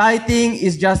 Tithing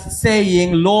is just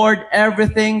saying, Lord,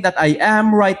 everything that I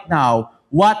am right now,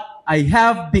 what I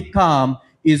have become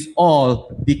is all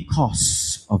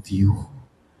because of you.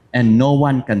 And no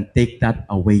one can take that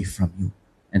away from you.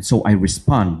 And so I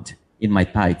respond in my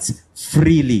tithes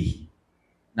freely,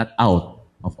 not out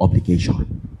of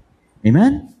obligation.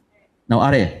 Amen? Now,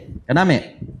 are,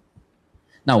 kanami.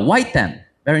 Now, why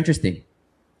 10? Very interesting.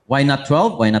 Why not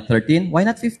 12? Why not 13? Why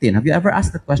not 15? Have you ever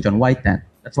asked that question? Why 10?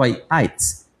 That's why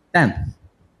tithes. 10%.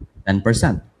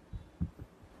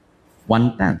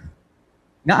 1/10.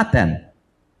 Nga at 10.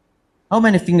 How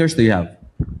many fingers do you have?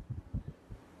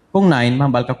 Kung 9,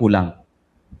 mahambal ka kulang.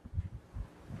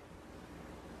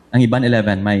 Ang iban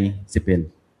 11, may sipil.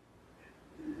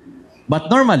 But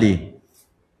normally,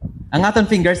 ang aton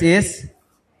fingers is,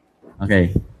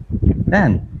 okay,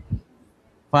 10.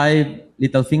 5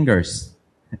 little fingers.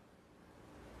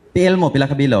 Tiil mo, pila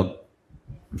ka bilog?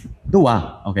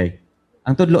 2. Okay.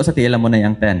 Ang tudlo sa tiil mo na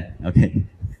yung 10. Okay.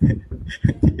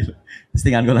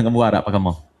 Tingan ko lang kamuwara pa ka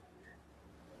mo.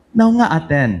 Now nga at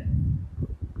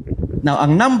 10. Now,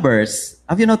 ang numbers,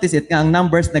 have you noticed it? Ang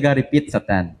numbers nag-repeat sa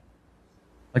 10.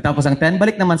 Pagtapos ang 10,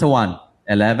 balik naman sa 1.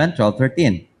 11, 12,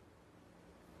 13.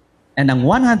 And ang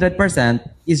 100%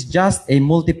 is just a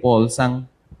multiple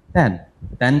sang 10.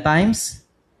 10 times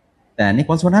 10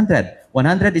 equals 100.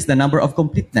 100 is the number of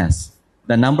completeness.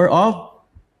 The number of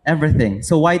everything.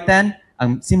 So why 10?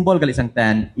 Ang symbol gali sang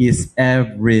 10 is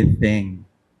everything.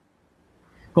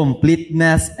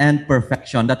 Completeness and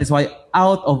perfection. That is why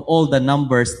out of all the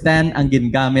numbers, 10 ang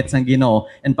gingamit sang Ginoo.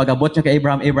 And pag-abot niya kay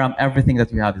Abraham, Abraham, everything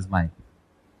that you have is mine.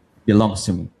 Belongs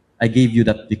to me. I gave you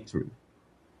that victory.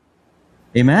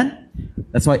 Amen?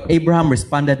 That's why Abraham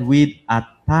responded with a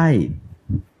tithe.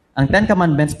 Ang 10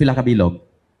 commandments, pila ka bilog?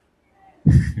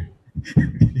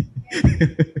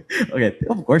 Okay,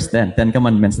 of course 10. 10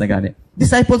 commandments na gani.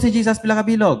 Disciples si Jesus, pila ka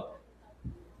bilog?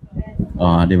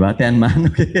 Oh, di ba? 10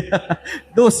 man. Okay.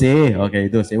 12.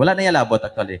 Okay, 12. Wala na yalabot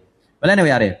actually. Wala na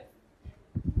yari.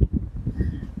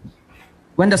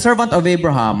 When the servant of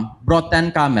Abraham brought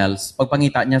 10 camels,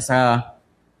 pagpangita niya sa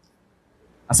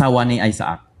asawa ni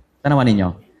Isaac. Tanawan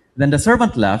ninyo. Then the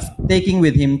servant left, taking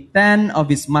with him 10 of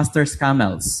his master's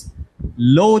camels,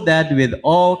 loaded with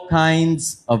all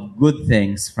kinds of good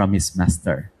things from his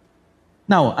master.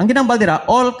 Now, ang ginambal dira,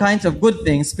 all kinds of good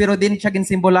things, pero din siya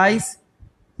gin-symbolize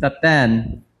sa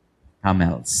 10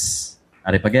 camels.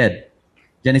 Ari paged.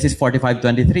 Genesis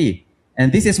 45:23. And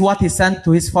this is what he sent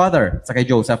to his father, sa kay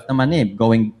Joseph naman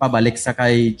going pabalik sa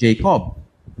kay Jacob.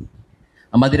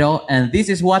 Amadiro, and this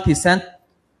is what he sent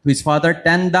to his father,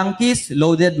 10 donkeys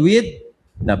loaded with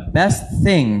the best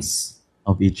things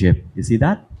of Egypt. You see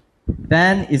that?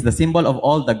 10 is the symbol of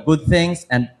all the good things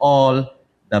and all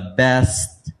the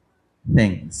best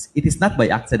things. It is not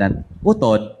by accident.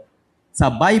 Utod,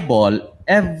 sa Bible,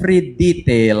 every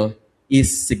detail is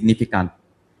significant.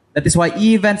 That is why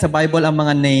even sa Bible, ang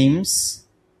mga names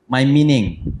may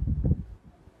meaning.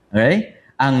 Okay?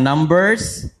 Ang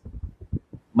numbers,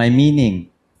 may meaning.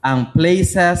 Ang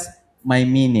places, may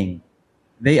meaning.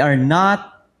 They are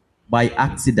not by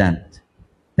accident.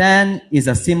 10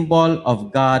 is a symbol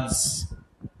of God's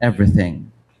everything.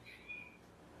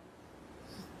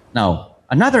 Now,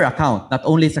 another account, not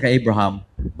only sa kay Abraham,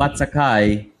 but sa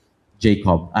kay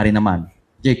Jacob. Ari naman,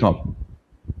 Jacob.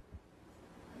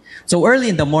 So early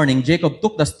in the morning, Jacob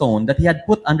took the stone that he had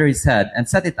put under his head and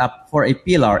set it up for a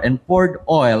pillar and poured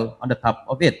oil on the top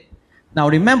of it. Now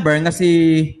remember nga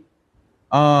si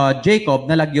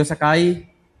Jacob nalagyo sa kay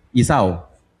Esau.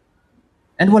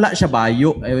 And wala siya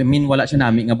bayo. I mean, wala siya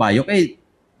nami nga bayo. Kay,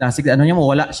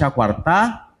 wala siya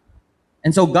kwarta.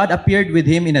 And so God appeared with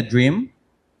him in a dream.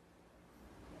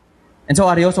 And so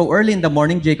early in the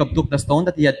morning, Jacob took the stone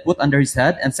that he had put under his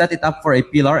head and set it up for a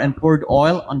pillar and poured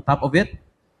oil on top of it.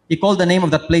 He called the name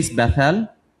of that place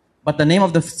Bethel, but the name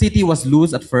of the city was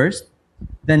Luz at first.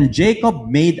 Then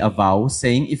Jacob made a vow,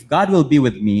 saying, if God will be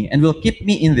with me and will keep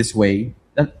me in this way,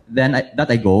 that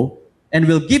I go, and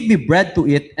will give me bread to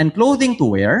eat and clothing to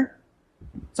wear,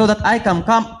 so that I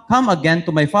come again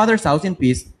to my father's house in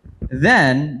peace,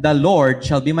 then the Lord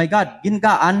shall be my God.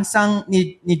 Gingaan sang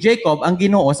ni Jacob ang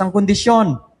Ginoo sang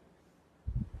kondisyon.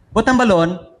 Butang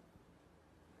balon,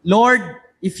 Lord,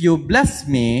 if you bless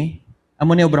me,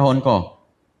 amo ni obrahon ko.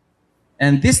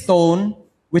 And this stone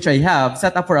which I have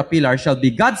set up for a pillar shall be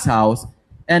God's house,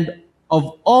 and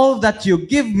of all that you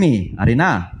give me,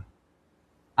 arina,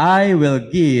 I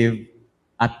will give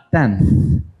a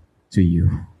tenth to you.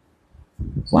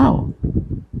 Wow.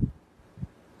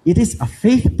 It is a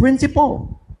faith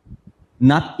principle,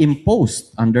 not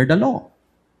imposed under the law.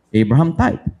 Abraham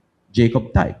tithe,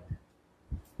 Jacob tithe.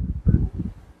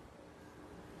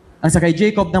 Ang sa kay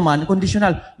Jacob naman,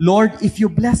 conditional, Lord, if you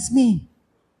bless me.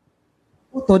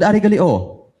 Utod, ari gali,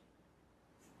 oh.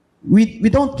 We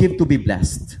don't give to be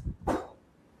blessed.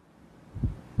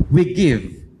 We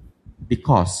give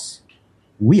because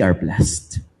we are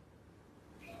blessed.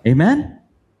 Amen?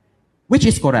 Which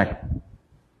is correct?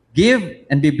 Give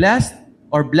and be blessed,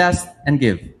 or blessed and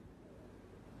give?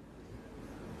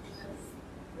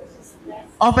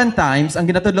 Oftentimes, ang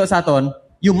ginatudlo sa aton,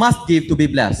 you must give to be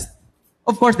blessed.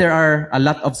 Of course, there are a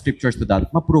lot of scriptures to that.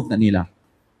 Ma-prove na nila.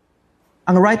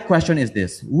 Ang right question is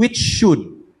this: which should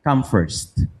come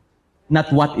first? Not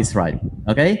what is right.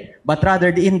 Okay? But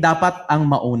rather, diin dapat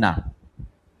ang mauna.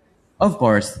 Of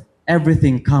course,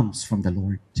 everything comes from the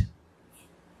Lord.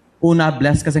 Una,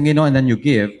 bless ka sa Ginoo, and then you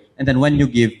give. And then when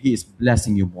you give, He is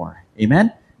blessing you more.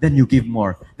 Amen? Then you give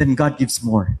more. Then God gives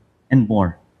more and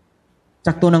more.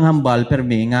 Sakto ng hambal,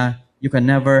 permi nga, you can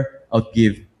never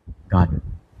outgive God.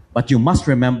 But you must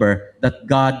remember that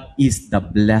God is the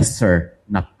blesser,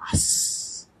 not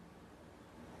us.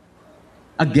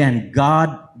 Again,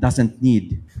 God doesn't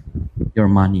need your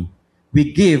money.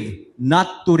 We give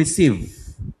not to receive.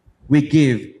 We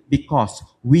give because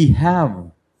we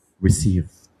have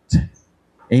received.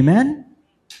 Amen?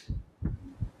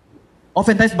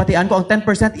 Oftentimes, batian ko ang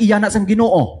 10%, iya na sang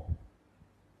Ginoo.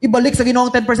 Ibalik sa Ginoo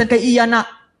ang 10% kay iya na.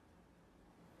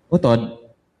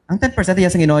 Utod, ang 10% iya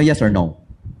sang Ginoo, yes or no?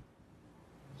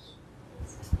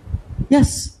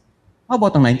 Yes. How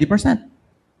about ang 90%?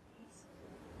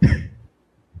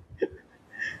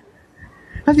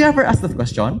 Have you ever asked that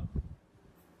question?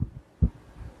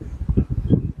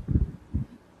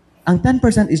 Ang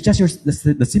 10% is just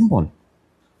the symbol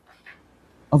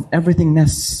of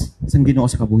everythingness sa Ginoo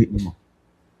sa kabuhi nimo.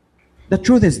 The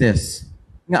truth is this,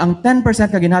 nga ang 10%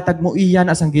 ka ginhatag mo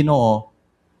iyan as ang Ginoo,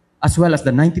 as well as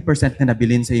the 90% nga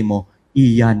nabilin sa imo,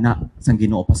 iyan na sang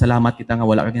Ginoo. Pasalamat kita nga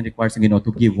wala kang require sa Ginoo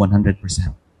to give 100%.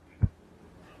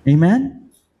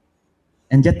 Amen?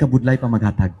 And yet kabudlay pa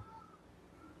maghatag.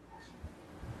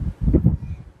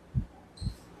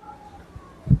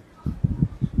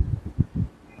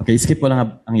 Okay, skip ko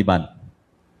lang ang iban.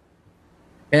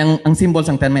 Kaya ang symbol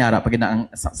sang 10 may ara, pag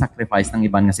ang sacrifice ng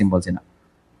iban nga symbol sina.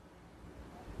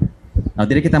 Now,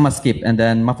 dili kita ma-skip and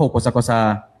then ma-focus ako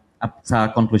sa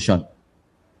conclusion.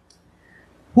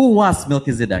 Who was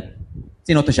Melchizedek?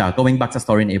 Sino to siya? Going back sa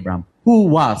story ni Abraham. Who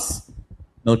was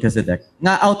Melchizedek?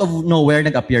 Nga out of nowhere,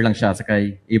 nag-appear lang siya sa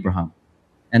kay Abraham.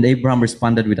 And Abraham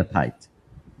responded with a tithe.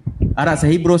 Ara, sa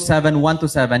Hebrews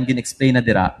 7:1-7, gin-explain na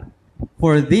dira,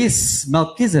 for this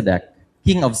Melchizedek,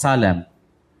 king of Salem,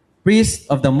 priest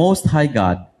of the Most High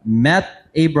God, met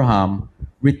Abraham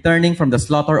returning from the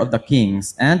slaughter of the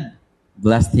kings and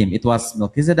blessed him. It was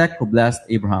Melchizedek who blessed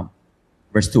Abraham.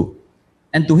 Verse 2.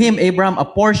 And to him, Abraham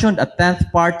apportioned a 10th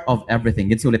part of everything.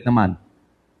 Ginsulit naman.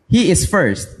 He is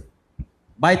first,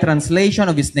 by translation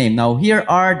of his name. Now, here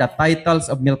are the titles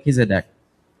of Melchizedek.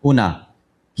 Una,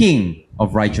 King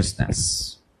of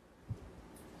Righteousness.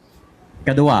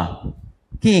 Kadua,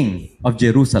 King of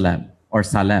Jerusalem or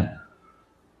Salem.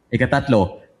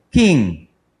 Ikatatlo, King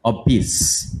of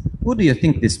Peace. Who do you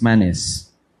think this man is?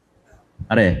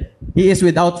 Are, he is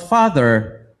without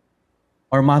father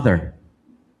or mother.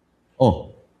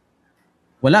 Oh,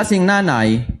 wala sing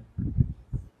nanay,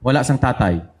 wala sang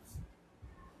tatay.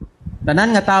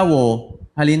 Tanan nga tawo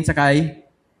halin sa kay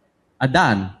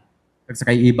Adan, kag sa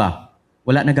kay Iba.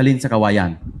 Wala nagalin sa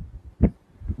kawayan.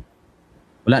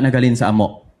 Wala nagalin sa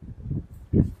amo.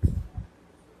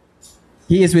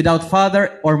 He is without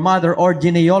father or mother or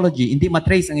genealogy. Hindi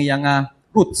matrace ang iyang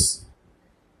roots.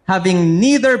 Having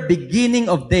neither beginning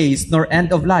of days nor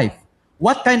end of life.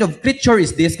 What kind of creature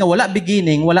is this nga wala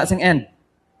beginning, wala sang end?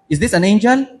 Is this an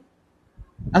angel?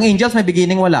 Ang angels may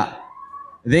beginning, wala.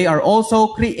 They are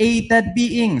also created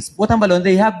beings. What ang balon?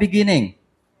 They have beginning.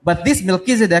 But this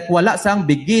Melchizedek, wala sang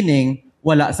beginning,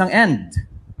 wala sang end.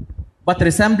 But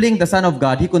resembling the Son of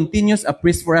God, he continues a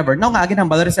priest forever. Now nga,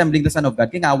 ginhambal resembling the Son of God.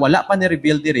 Kaya nga, wala pa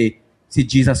ni-reveal diri si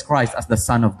Jesus Christ as the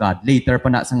Son of God. Later pa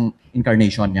na sang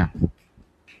incarnation niya.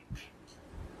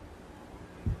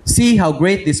 See how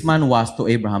great this man was to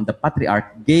Abraham. The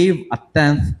patriarch gave a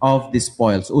 10th of the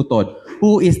spoils. Utod,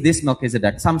 who is this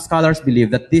Melchizedek? Some scholars believe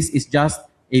that this is just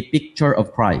a picture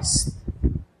of Christ.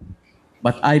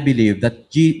 But I believe that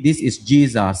this is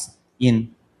Jesus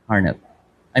incarnate.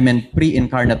 I mean,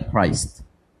 pre-incarnate Christ.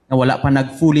 Na wala pa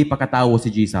nag-fully pakatawo si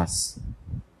Jesus.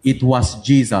 It was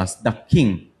Jesus, the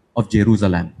King of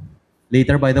Jerusalem.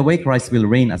 Later, by the way, Christ will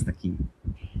reign as the King.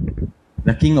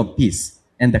 The King of Peace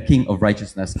and the King of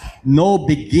Righteousness. No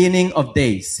beginning of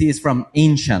days. He is from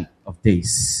Ancient of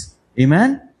Days.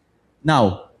 Amen?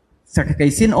 Now, sa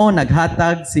kay sino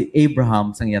naghatag si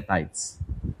Abraham sang iya tithes?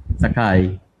 Sa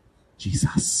kay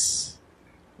Jesus.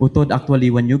 Utod, actually,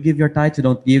 when you give your tithes, you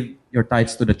don't give your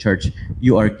tithes to the church.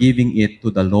 You are giving it to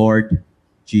the Lord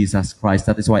Jesus Christ.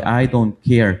 That is why I don't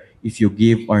care if you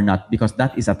give or not, because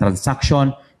that is a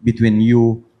transaction between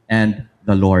you and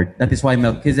the Lord. That is why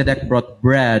Melchizedek brought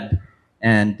bread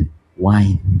and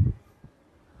wine.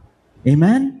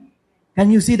 Amen? Can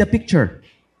you see the picture?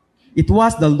 It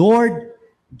was the Lord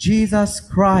Jesus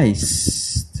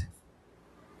Christ.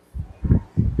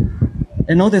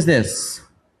 And notice this.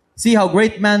 See how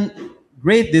great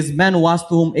this man was,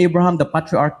 to whom Abraham the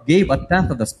patriarch gave a 10th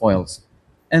of the spoils.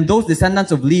 And those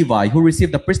descendants of Levi who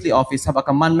received the priestly office have a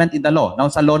commandment in the law. Now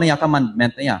sa law na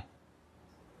commandment na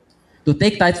to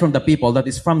take tithes from the people, that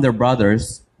is from their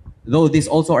brothers, though these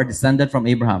also are descended from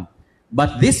Abraham.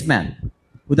 But this man,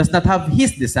 who does not have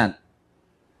his descent,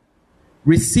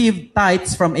 received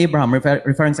tithes from Abraham,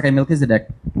 referring to Melchizedek,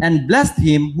 and blessed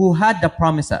him who had the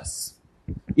promises.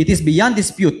 It is beyond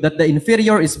dispute that the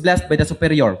inferior is blessed by the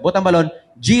superior. Botang balon,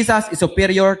 Jesus is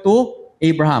superior to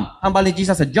Abraham. Hambal ni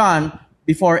Jesus sa John,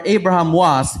 before Abraham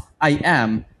was, I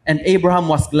am, and Abraham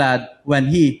was glad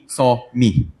when he saw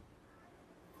me.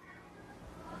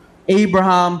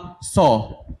 Abraham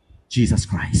saw Jesus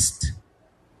Christ.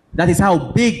 That is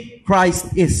how big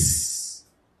Christ is.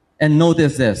 And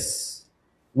notice this.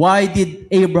 Why did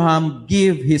Abraham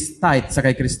give his tithe sa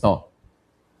kay Kristo?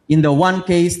 In the one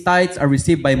case, tithes are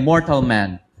received by mortal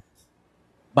man.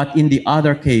 But in the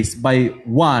other case, by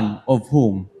one of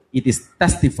whom it is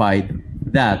testified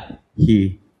that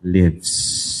he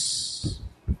lives.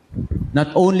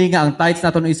 Not only nga ang tithes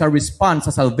naton is a response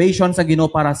sa salvation sa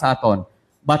Ginoo para sa aton,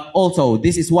 but also,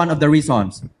 this is one of the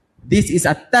reasons. This is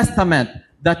a testament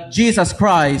that Jesus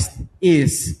Christ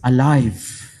is alive.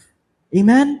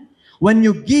 Amen? When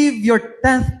you give your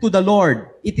tenth to the Lord,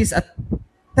 it is a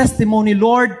testimony,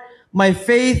 Lord, my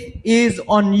faith is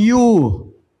on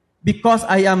you because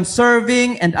I am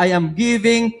serving and I am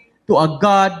giving to a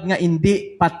God nga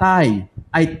hindi patay.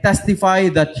 I testify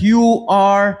that you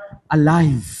are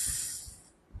alive.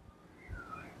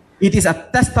 It is a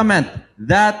testament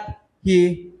that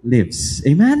He lives.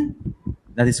 Amen?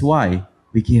 That is why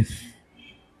we give.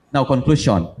 Now,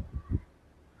 conclusion.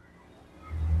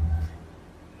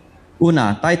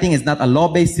 Una, tithing is not a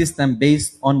law-based system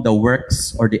based on the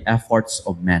works or the efforts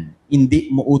of men. Hindi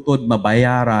mo utod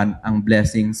mabayaran ang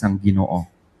blessings ng Ginoo.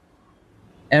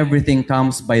 Everything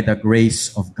comes by the grace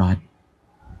of God.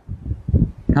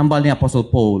 Hambal ni Apostle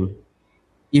Paul,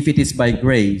 if it is by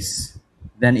grace,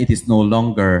 then it is no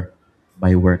longer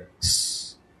by works.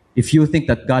 If you think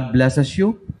that God blesses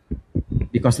you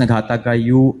because naghatag ka,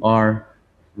 you are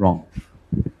wrong.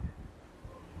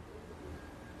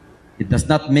 It does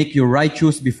not make you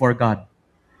righteous before God.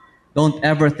 Don't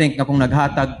ever think na kung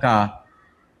naghatag ka,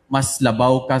 mas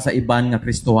labaw ka sa iban nga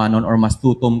Kristohanon or mas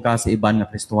tutom ka sa iban nga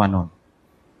Kristohanon.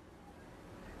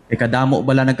 E kadamo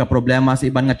bala nagka-problema sa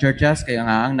iban nga churches, kaya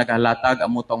nga ang naghalatag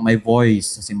amo tong may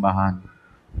voice sa simbahan.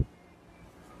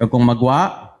 Kag kung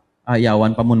magwa,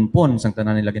 ayawan pamunpon sang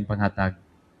tanan nilagin panghatag.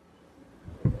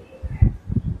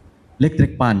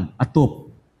 Electric pan, atop,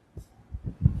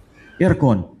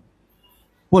 aircon,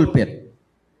 pulpit,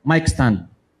 mic stand,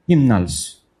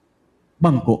 hymnals,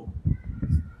 bangko.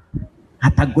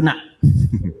 Hatag ko na.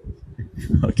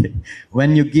 Okay.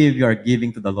 When you give, you are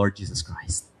giving to the Lord Jesus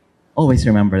Christ. Always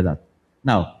remember that.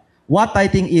 Now, what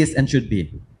tithing is and should be.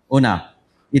 Una,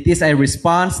 it is a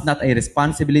response, not a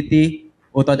responsibility.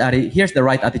 Here's the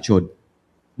right attitude.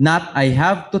 Not I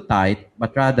have to tithe,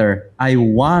 but rather I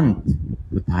want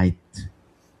to tithe.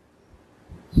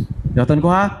 Doton ko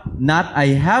ha? Not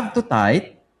I have to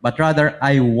tithe, but rather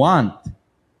I want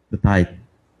to tithe.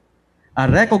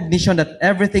 A recognition that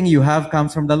everything you have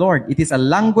comes from the Lord. It is a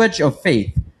language of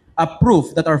faith, a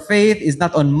proof that our faith is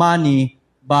not on money,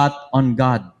 but on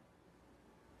God.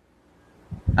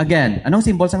 Again, anong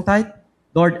symbol sang tithe?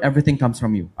 Lord, everything comes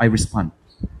from you. I respond.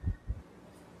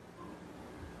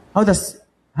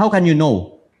 How can you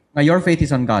know that your faith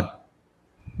is on God?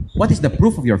 What is the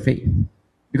proof of your faith?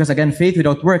 Because again, faith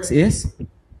without works is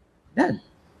dead.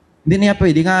 Hindi niya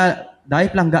pwede nga, dahil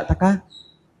plangga ta ka.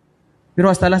 Pero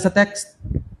hasta lang sa text,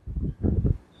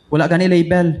 wala gani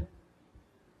label.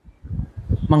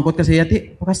 Mangkot ka sa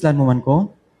yati, pakaslan mo man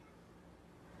ko.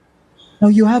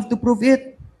 Now you have to prove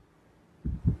it.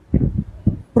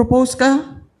 Propose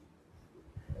ka.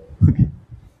 Okay.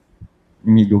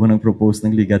 Amigo ko nang propose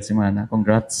ng ligat si Mana.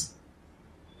 Congrats.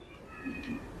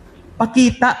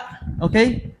 Pakita.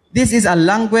 Okay? This is a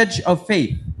language of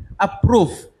faith. A proof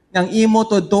ng imo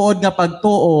tuod nga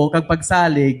pagtuo kag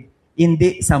pagsalig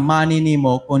hindi sa money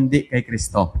nimo kundi kay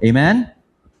Kristo. Amen?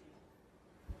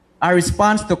 Our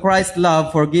response to Christ's love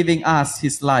for giving us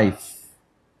His life.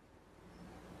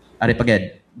 Ari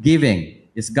paged, giving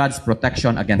is God's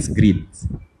protection against greed.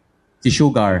 Si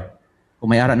Sugar, kung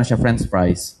may ara na siya french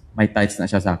fries, may tithes na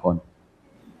siya sa akon.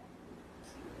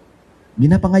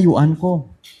 Ginapangayuan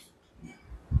ko.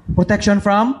 Protection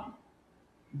from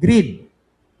greed.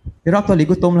 Pero actually,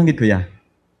 gutom lang gid kuya.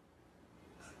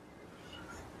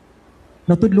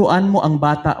 Natudluan mo ang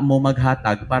bata mo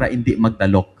maghatag para hindi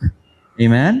magdalok.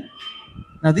 Amen?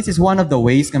 Now, this is one of the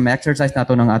ways nga ma-exercise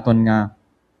nato ng aton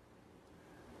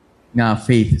nga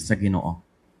faith sa Ginoo.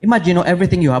 Imagine,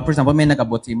 everything you have, for example, may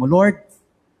nag-abot sa imo, Lord,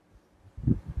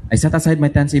 I set aside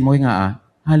my time sa imo nga,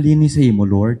 halini sa imo,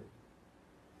 Lord.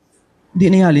 Hindi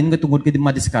ni halin, tungod kay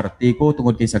madiskarte ko,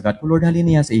 tungod kay sagad ko, Lord,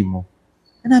 halini niya sa imo.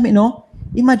 Kanami, no?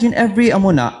 Imagine every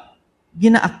amuna,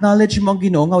 gina-acknowledge mo ang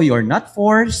Ginoo nga you're not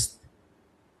forced.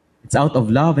 It's out of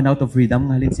love and out of freedom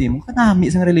nga halin sa imo. Kanami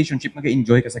isang relationship,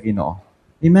 mag-enjoy ka sa Ginoo.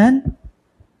 Amen?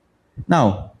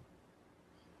 Now,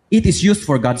 it is used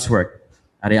for God's work.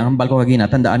 Ari, ang hambal ko kagina,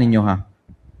 tandaan ninyo ha.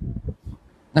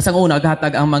 Nasang una,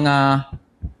 aghatag ang mga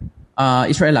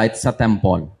Israelites sa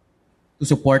temple to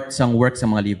support some work sa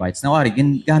mga Levites. Now,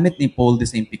 gamit ni Paul the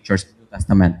same pictures in the New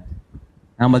Testament.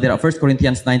 Now, 1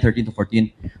 Corinthians 9:13 to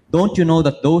 14. Don't you know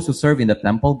that those who serve in the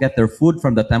temple get their food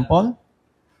from the temple?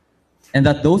 And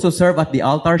that those who serve at the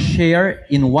altar share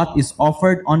in what is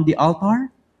offered on the altar?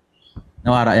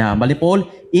 Now, bali Paul,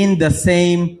 in the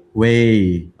same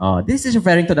way. This is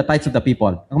referring to the tithes of the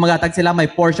people. Kung magatag sila,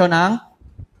 may portion ang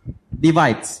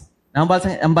Levites. Now,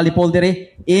 ang bali Paul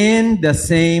dire, in the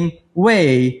same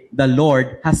way, the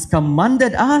Lord has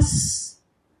commanded us.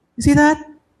 You see that?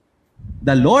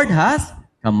 The Lord has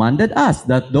commanded us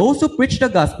that those who preach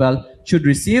the gospel should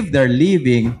receive their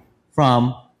living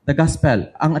from the gospel.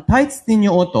 Ang tithes ninyo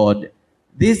utod,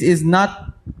 this is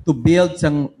not to build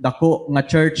sang dako nga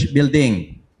church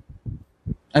building.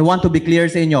 I want to be clear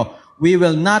sa inyo, we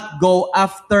will not go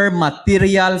after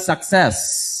material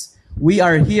success. We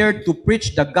are here to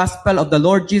preach the gospel of the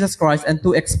Lord Jesus Christ and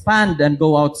to expand and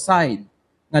go outside.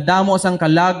 Nga damo sang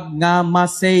kalag nga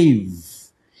ma-save.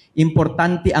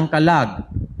 Importante ang kalag,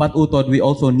 but utod, we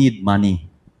also need money.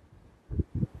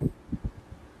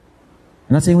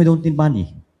 I'm not saying we don't need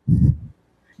money.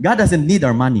 God doesn't need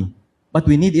our money, but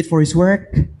we need it for His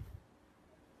work.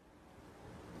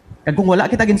 Kag kung wala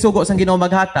kita ginsugo sang Ginoo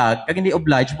maghatag, kag hindi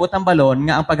obliged, butang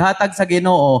balon nga ang paghatag sa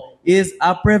Ginoo is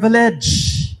a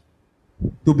privilege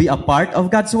to be a part of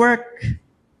God's work.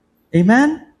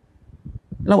 Amen?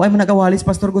 Law ay mo nagawalis,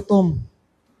 Pastor Gutom.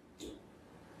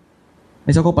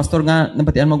 May ko, pastor nga,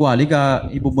 napatian magwali ka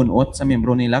ibubunot sa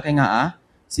membro nila. Kaya nga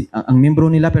ang membro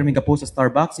nila pero may kapo sa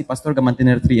Starbucks, si pastor ka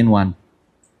mantener 3-in-1.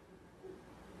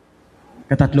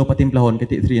 Katatlo patimplahon,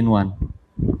 kati 3-in-1.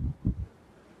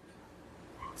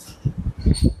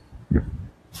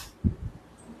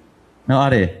 Now,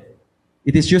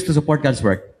 it is used to support God's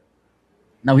work.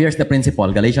 Now, here's the principle,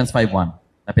 Galatians 5:1.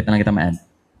 Lapit na lang kita ma-end.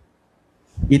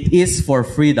 It is for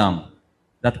freedom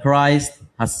that Christ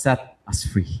has set us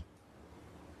free.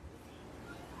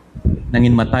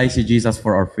 Nanginmatay si Jesus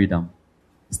for our freedom.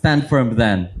 Stand firm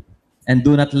then, and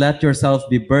do not let yourselves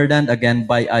be burdened again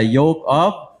by a yoke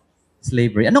of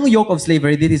slavery. Anong yoke of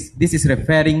slavery? This is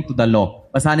referring to the law.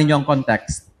 Basahin niyo ang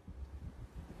context.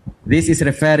 This is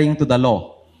referring to the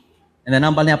law. And then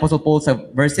nambal ni Apostle Paul sa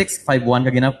verse 6, 5:1,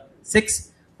 kaginap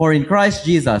 6, for in Christ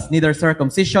Jesus, neither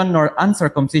circumcision nor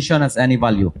uncircumcision has any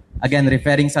value. Again,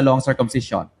 referring sa law ng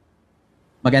circumcision.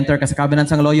 Mag-enter ka sa covenant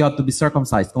ng law, you have to be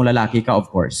circumcised. Kung lalaki ka, of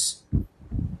course.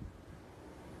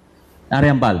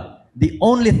 Ariambal, the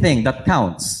only thing that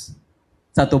counts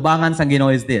sa tubangan sa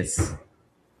Ginoo is this.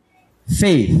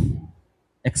 Faith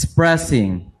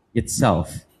expressing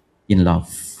itself in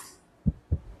love.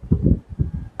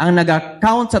 Ang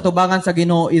nag-count sa tubangan sa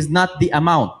Ginoo is not the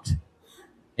amount.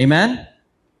 Amen?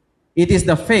 It is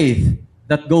the faith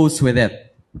that goes with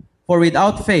it. For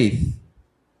without faith,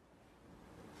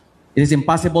 it is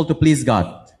impossible to please God.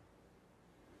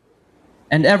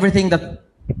 And everything that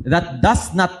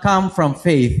does not come from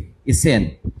faith is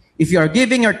sin. If you are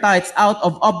giving your tithes out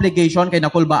of obligation, kay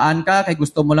nakulbaan ka, kay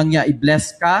gusto mo lang niya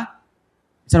i-bless ka,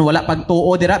 bisan wala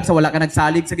pagtuo dira, bisan wala ka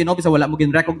nagsalig sa Ginoo, bisan wala mo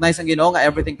gin-recognize ang Ginoo, nga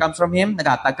everything comes from Him,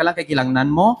 nagatag ka lang kay kilangnan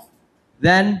mo,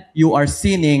 then you are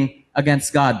sinning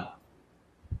against God.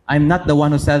 I'm not the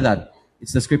one who said that.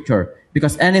 It's the scripture.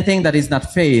 Because anything that is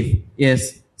not faith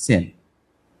is sin.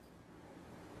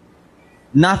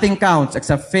 Nothing counts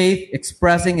except faith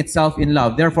expressing itself in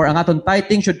love. Therefore, ang aton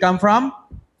tithing should come from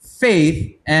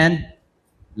faith and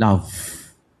love.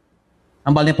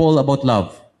 Ang bal ni Paul about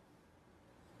love.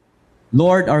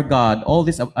 Lord our God, all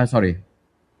this...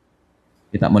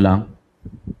 Kita mo lang.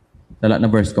 Dala na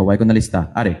verse ko. Why ko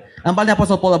nalista? Ang bal ni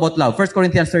Apostle Paul about love. 1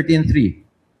 Corinthians 13:3.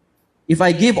 If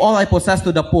I give all I possess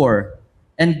to the poor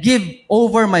and give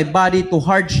over my body to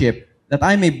hardship that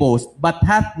I may boast, but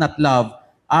hath not love,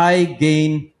 I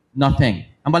gain nothing.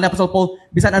 Ang bala ni Apostle Paul,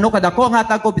 bisan ano kadako ang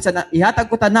hatag ko, bisan ihatag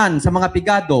ko tanan sa mga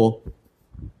pigado,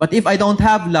 but if I don't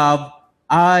have love,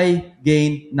 I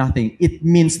gain nothing. It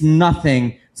means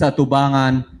nothing sa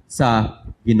tubangan sa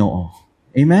Ginoo.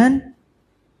 Amen?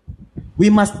 We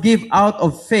must give out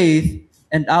of faith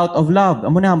and out of love.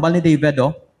 Amo na hambal ni David,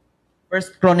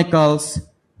 1 Chronicles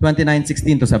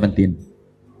 29:16 to 17.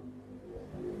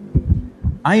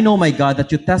 I know, my God, that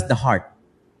you test the heart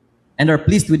and are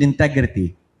pleased with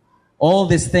integrity. All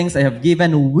these things I have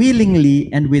given willingly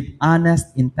and with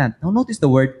honest intent. Now notice the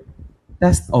word,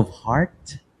 test of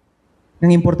heart.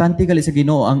 Ang importante gali sa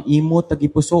Ginoo, ang imo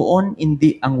tagipusoon,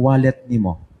 hindi ang wallet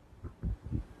nimo.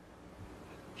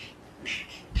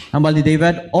 Hambal ni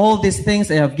David, all these things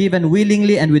I have given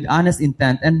willingly and with honest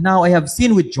intent, and now I have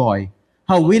seen with joy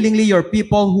how willingly your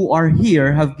people who are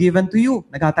here have given to you.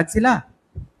 Naghatag sila.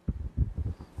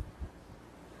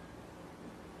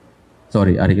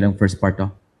 Sorry, ari lang first part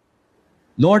to.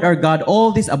 Lord our God,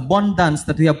 all this abundance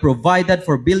that we have provided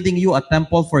for building you a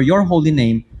temple for your holy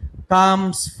name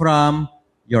comes from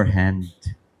your hand.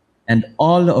 And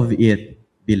all of it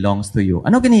belongs to you.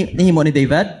 Ano ginihimo ni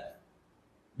David?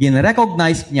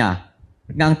 Gin-recognize niya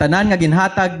nga ang tanan nga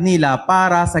ginhatag nila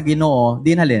para sa Ginoo,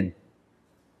 din halin?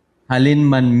 Halin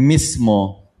man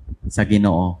mismo sa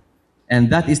Ginoo.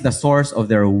 And that is the source of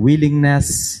their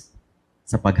willingness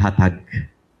sa paghatag.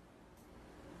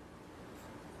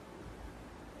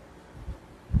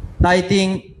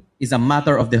 Tithing is a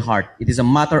matter of the heart. It is a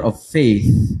matter of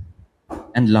faith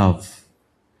and love.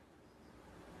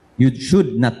 You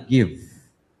should not give,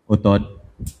 utod,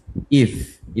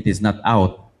 if it is not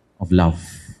out of love.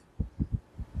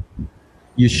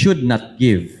 You should not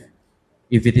give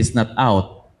if it is not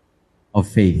out of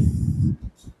faith.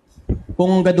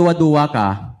 Kung gaduwa-duwa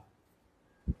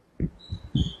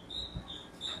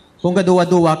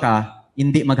ka,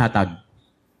 hindi maghatag.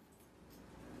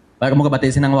 Bago mo kabati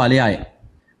sinang wali ay.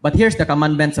 But here's the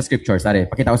commandment sa scriptures. Sorry,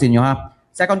 pakita ko sa inyo ha.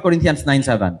 2 Corinthians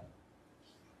 9:7.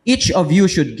 Each of you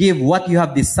should give what you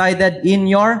have decided in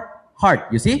your heart.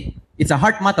 You see? It's a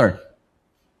heart matter.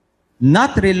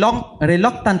 Not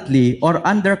reluctantly or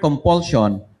under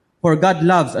compulsion, for God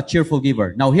loves a cheerful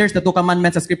giver. Now, here's the two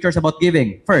commandments sa scriptures about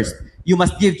giving. First, you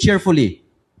must give cheerfully.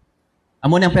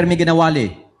 Amo nang permi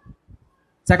ginawali.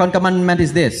 Second commandment is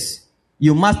this.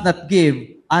 You must not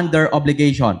give under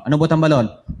obligation. Ano butang balon?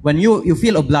 When you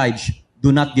feel obliged, do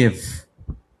not give.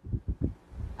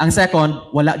 Ang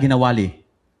second, wala ginawali.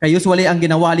 Kaya usually ang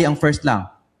ginawali ang first lang.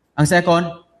 Ang second,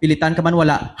 pilitan ka man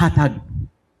wala, hatag.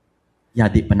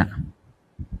 Yadi pa na.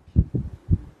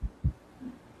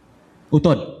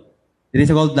 Utod. Dito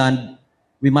sa gold land,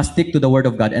 we must stick to the Word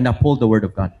of God and uphold the Word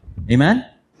of God. Amen?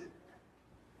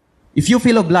 If you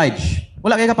feel obliged,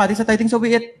 wala kayo kapati sa tithing, so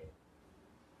be it.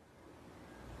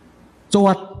 So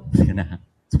what?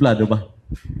 Suplado ba?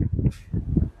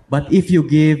 But if you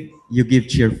give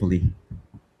cheerfully.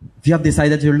 If you have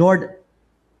decided to, Lord,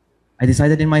 I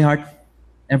decided in my heart,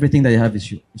 everything that I have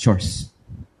is yours.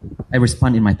 I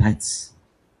respond in my tithes.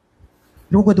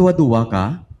 Pero kung duwa-duwa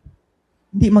ka,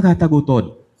 hindi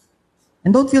maghatagutod.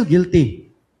 And don't feel guilty.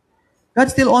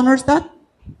 God still honors that.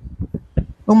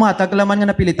 Kung mataglaman nga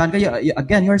napilitan kayo,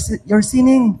 again, you're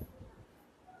sinning.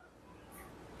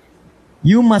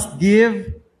 You must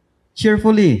give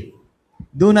cheerfully.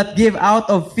 Do not give out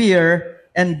of fear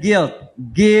and guilt.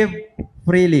 Give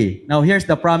freely. Now, here's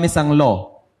the promise ang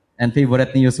law. And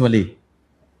favorite ni usually.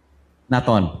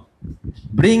 Naton.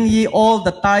 Bring ye all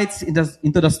the tithes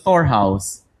into the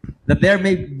storehouse, that there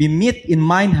may be meat in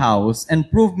mine house, and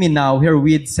prove me now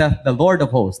herewith, saith the Lord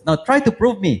of hosts. Now, try to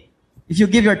prove me. If you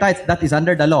give your tithes, that is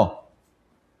under the law.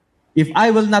 If I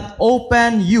will not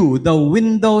open you the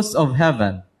windows of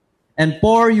heaven, and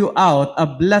pour you out a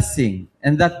blessing,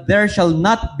 and that there shall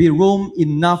not be room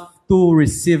enough to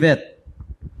receive it.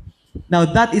 Now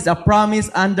that is a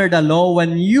promise under the law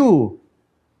when you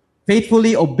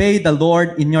faithfully obey the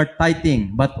Lord in your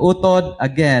tithing. But utod,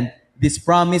 again, this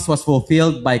promise was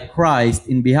fulfilled by Christ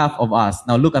in behalf of us.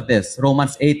 Now look at this,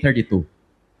 Romans 8:32.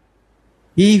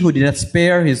 He who did not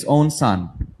spare his own son,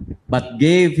 but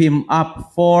gave him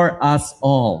up for us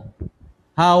all,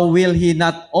 how will he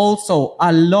not also,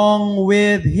 along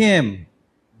with him,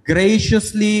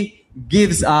 graciously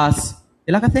gives us,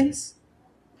 ilang ka things?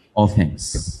 All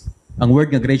things. Ang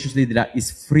word nga graciously dila is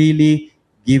freely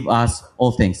give us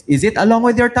all things. Is it along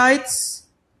with your tithes?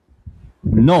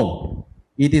 No.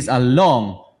 It is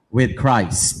along with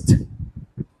Christ.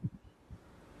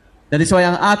 That is why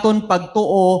ang aton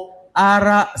pagtuo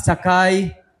ara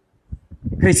sakay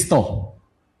Kristo.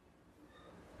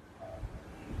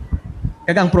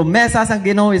 Kagang promesa sang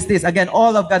Ginoo is this. Again,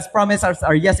 all of God's promises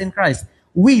are yes in Christ.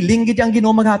 Willing gid ang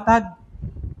Ginoo maghatag.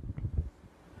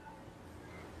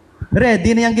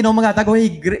 Ready na yung Ginoo maghatag.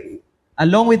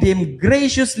 Along with Him,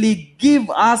 graciously give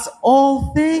us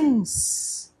all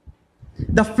things.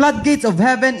 The floodgates of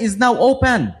heaven is now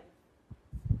open.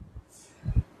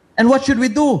 And what should we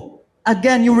do?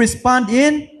 Again, you respond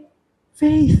in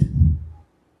faith.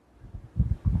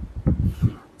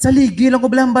 Saligi lang ko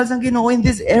balambal sang Ginoo in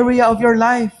this area of your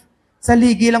life.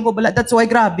 Saligi lang ko bala. That's why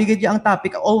grabe gid ang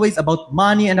topic always about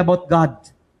money and about God.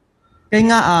 Kaya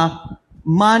nga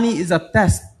money is a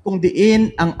test kung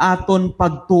diin ang aton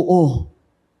pagtuo.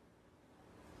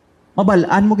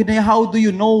 Mabalaan mo gid na, how do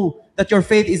you know that your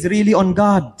faith is really on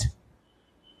God?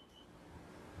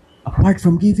 Apart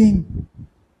from giving.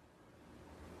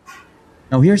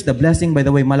 Now here's the blessing, by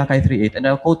the way, Malachi 3:8, and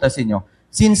I'll quote us inyo.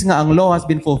 Since nga ang law has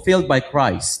been fulfilled by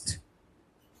Christ,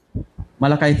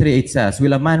 Malachi 3:8 says,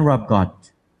 will a man rob God?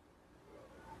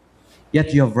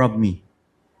 yet you have robbed me.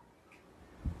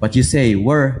 But you say,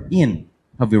 wherein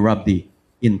have we robbed thee?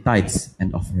 In tithes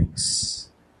and offerings.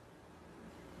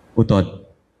 Utod,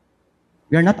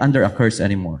 we are not under a curse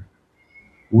anymore.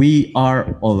 We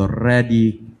are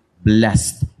already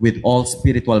blessed with all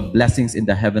spiritual blessings in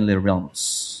the heavenly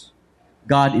realms.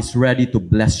 God is ready to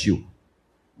bless you.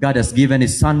 God has given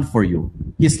His Son for you,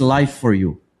 His life for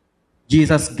you.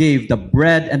 Jesus gave the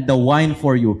bread and the wine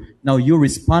for you. Now you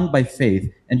respond by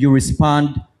faith and you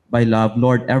respond by love.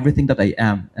 Lord, everything that I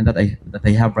am and that I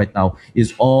have right now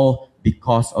is all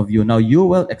because of you. Now you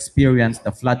will experience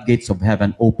the floodgates of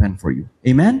heaven open for you.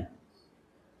 Amen?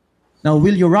 Now,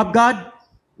 will you rob God?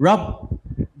 Rob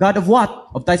God of what?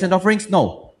 Of tithes and offerings?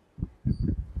 No.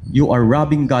 You are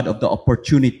robbing God of the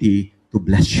opportunity to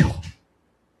bless you.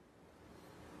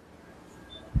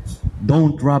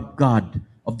 Don't rob God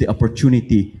of the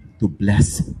opportunity to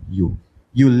bless you.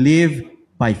 You live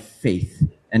by faith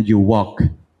and you walk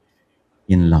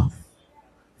in love.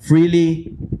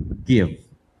 Freely give,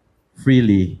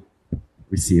 freely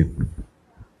receive.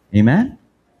 Amen?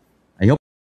 I hope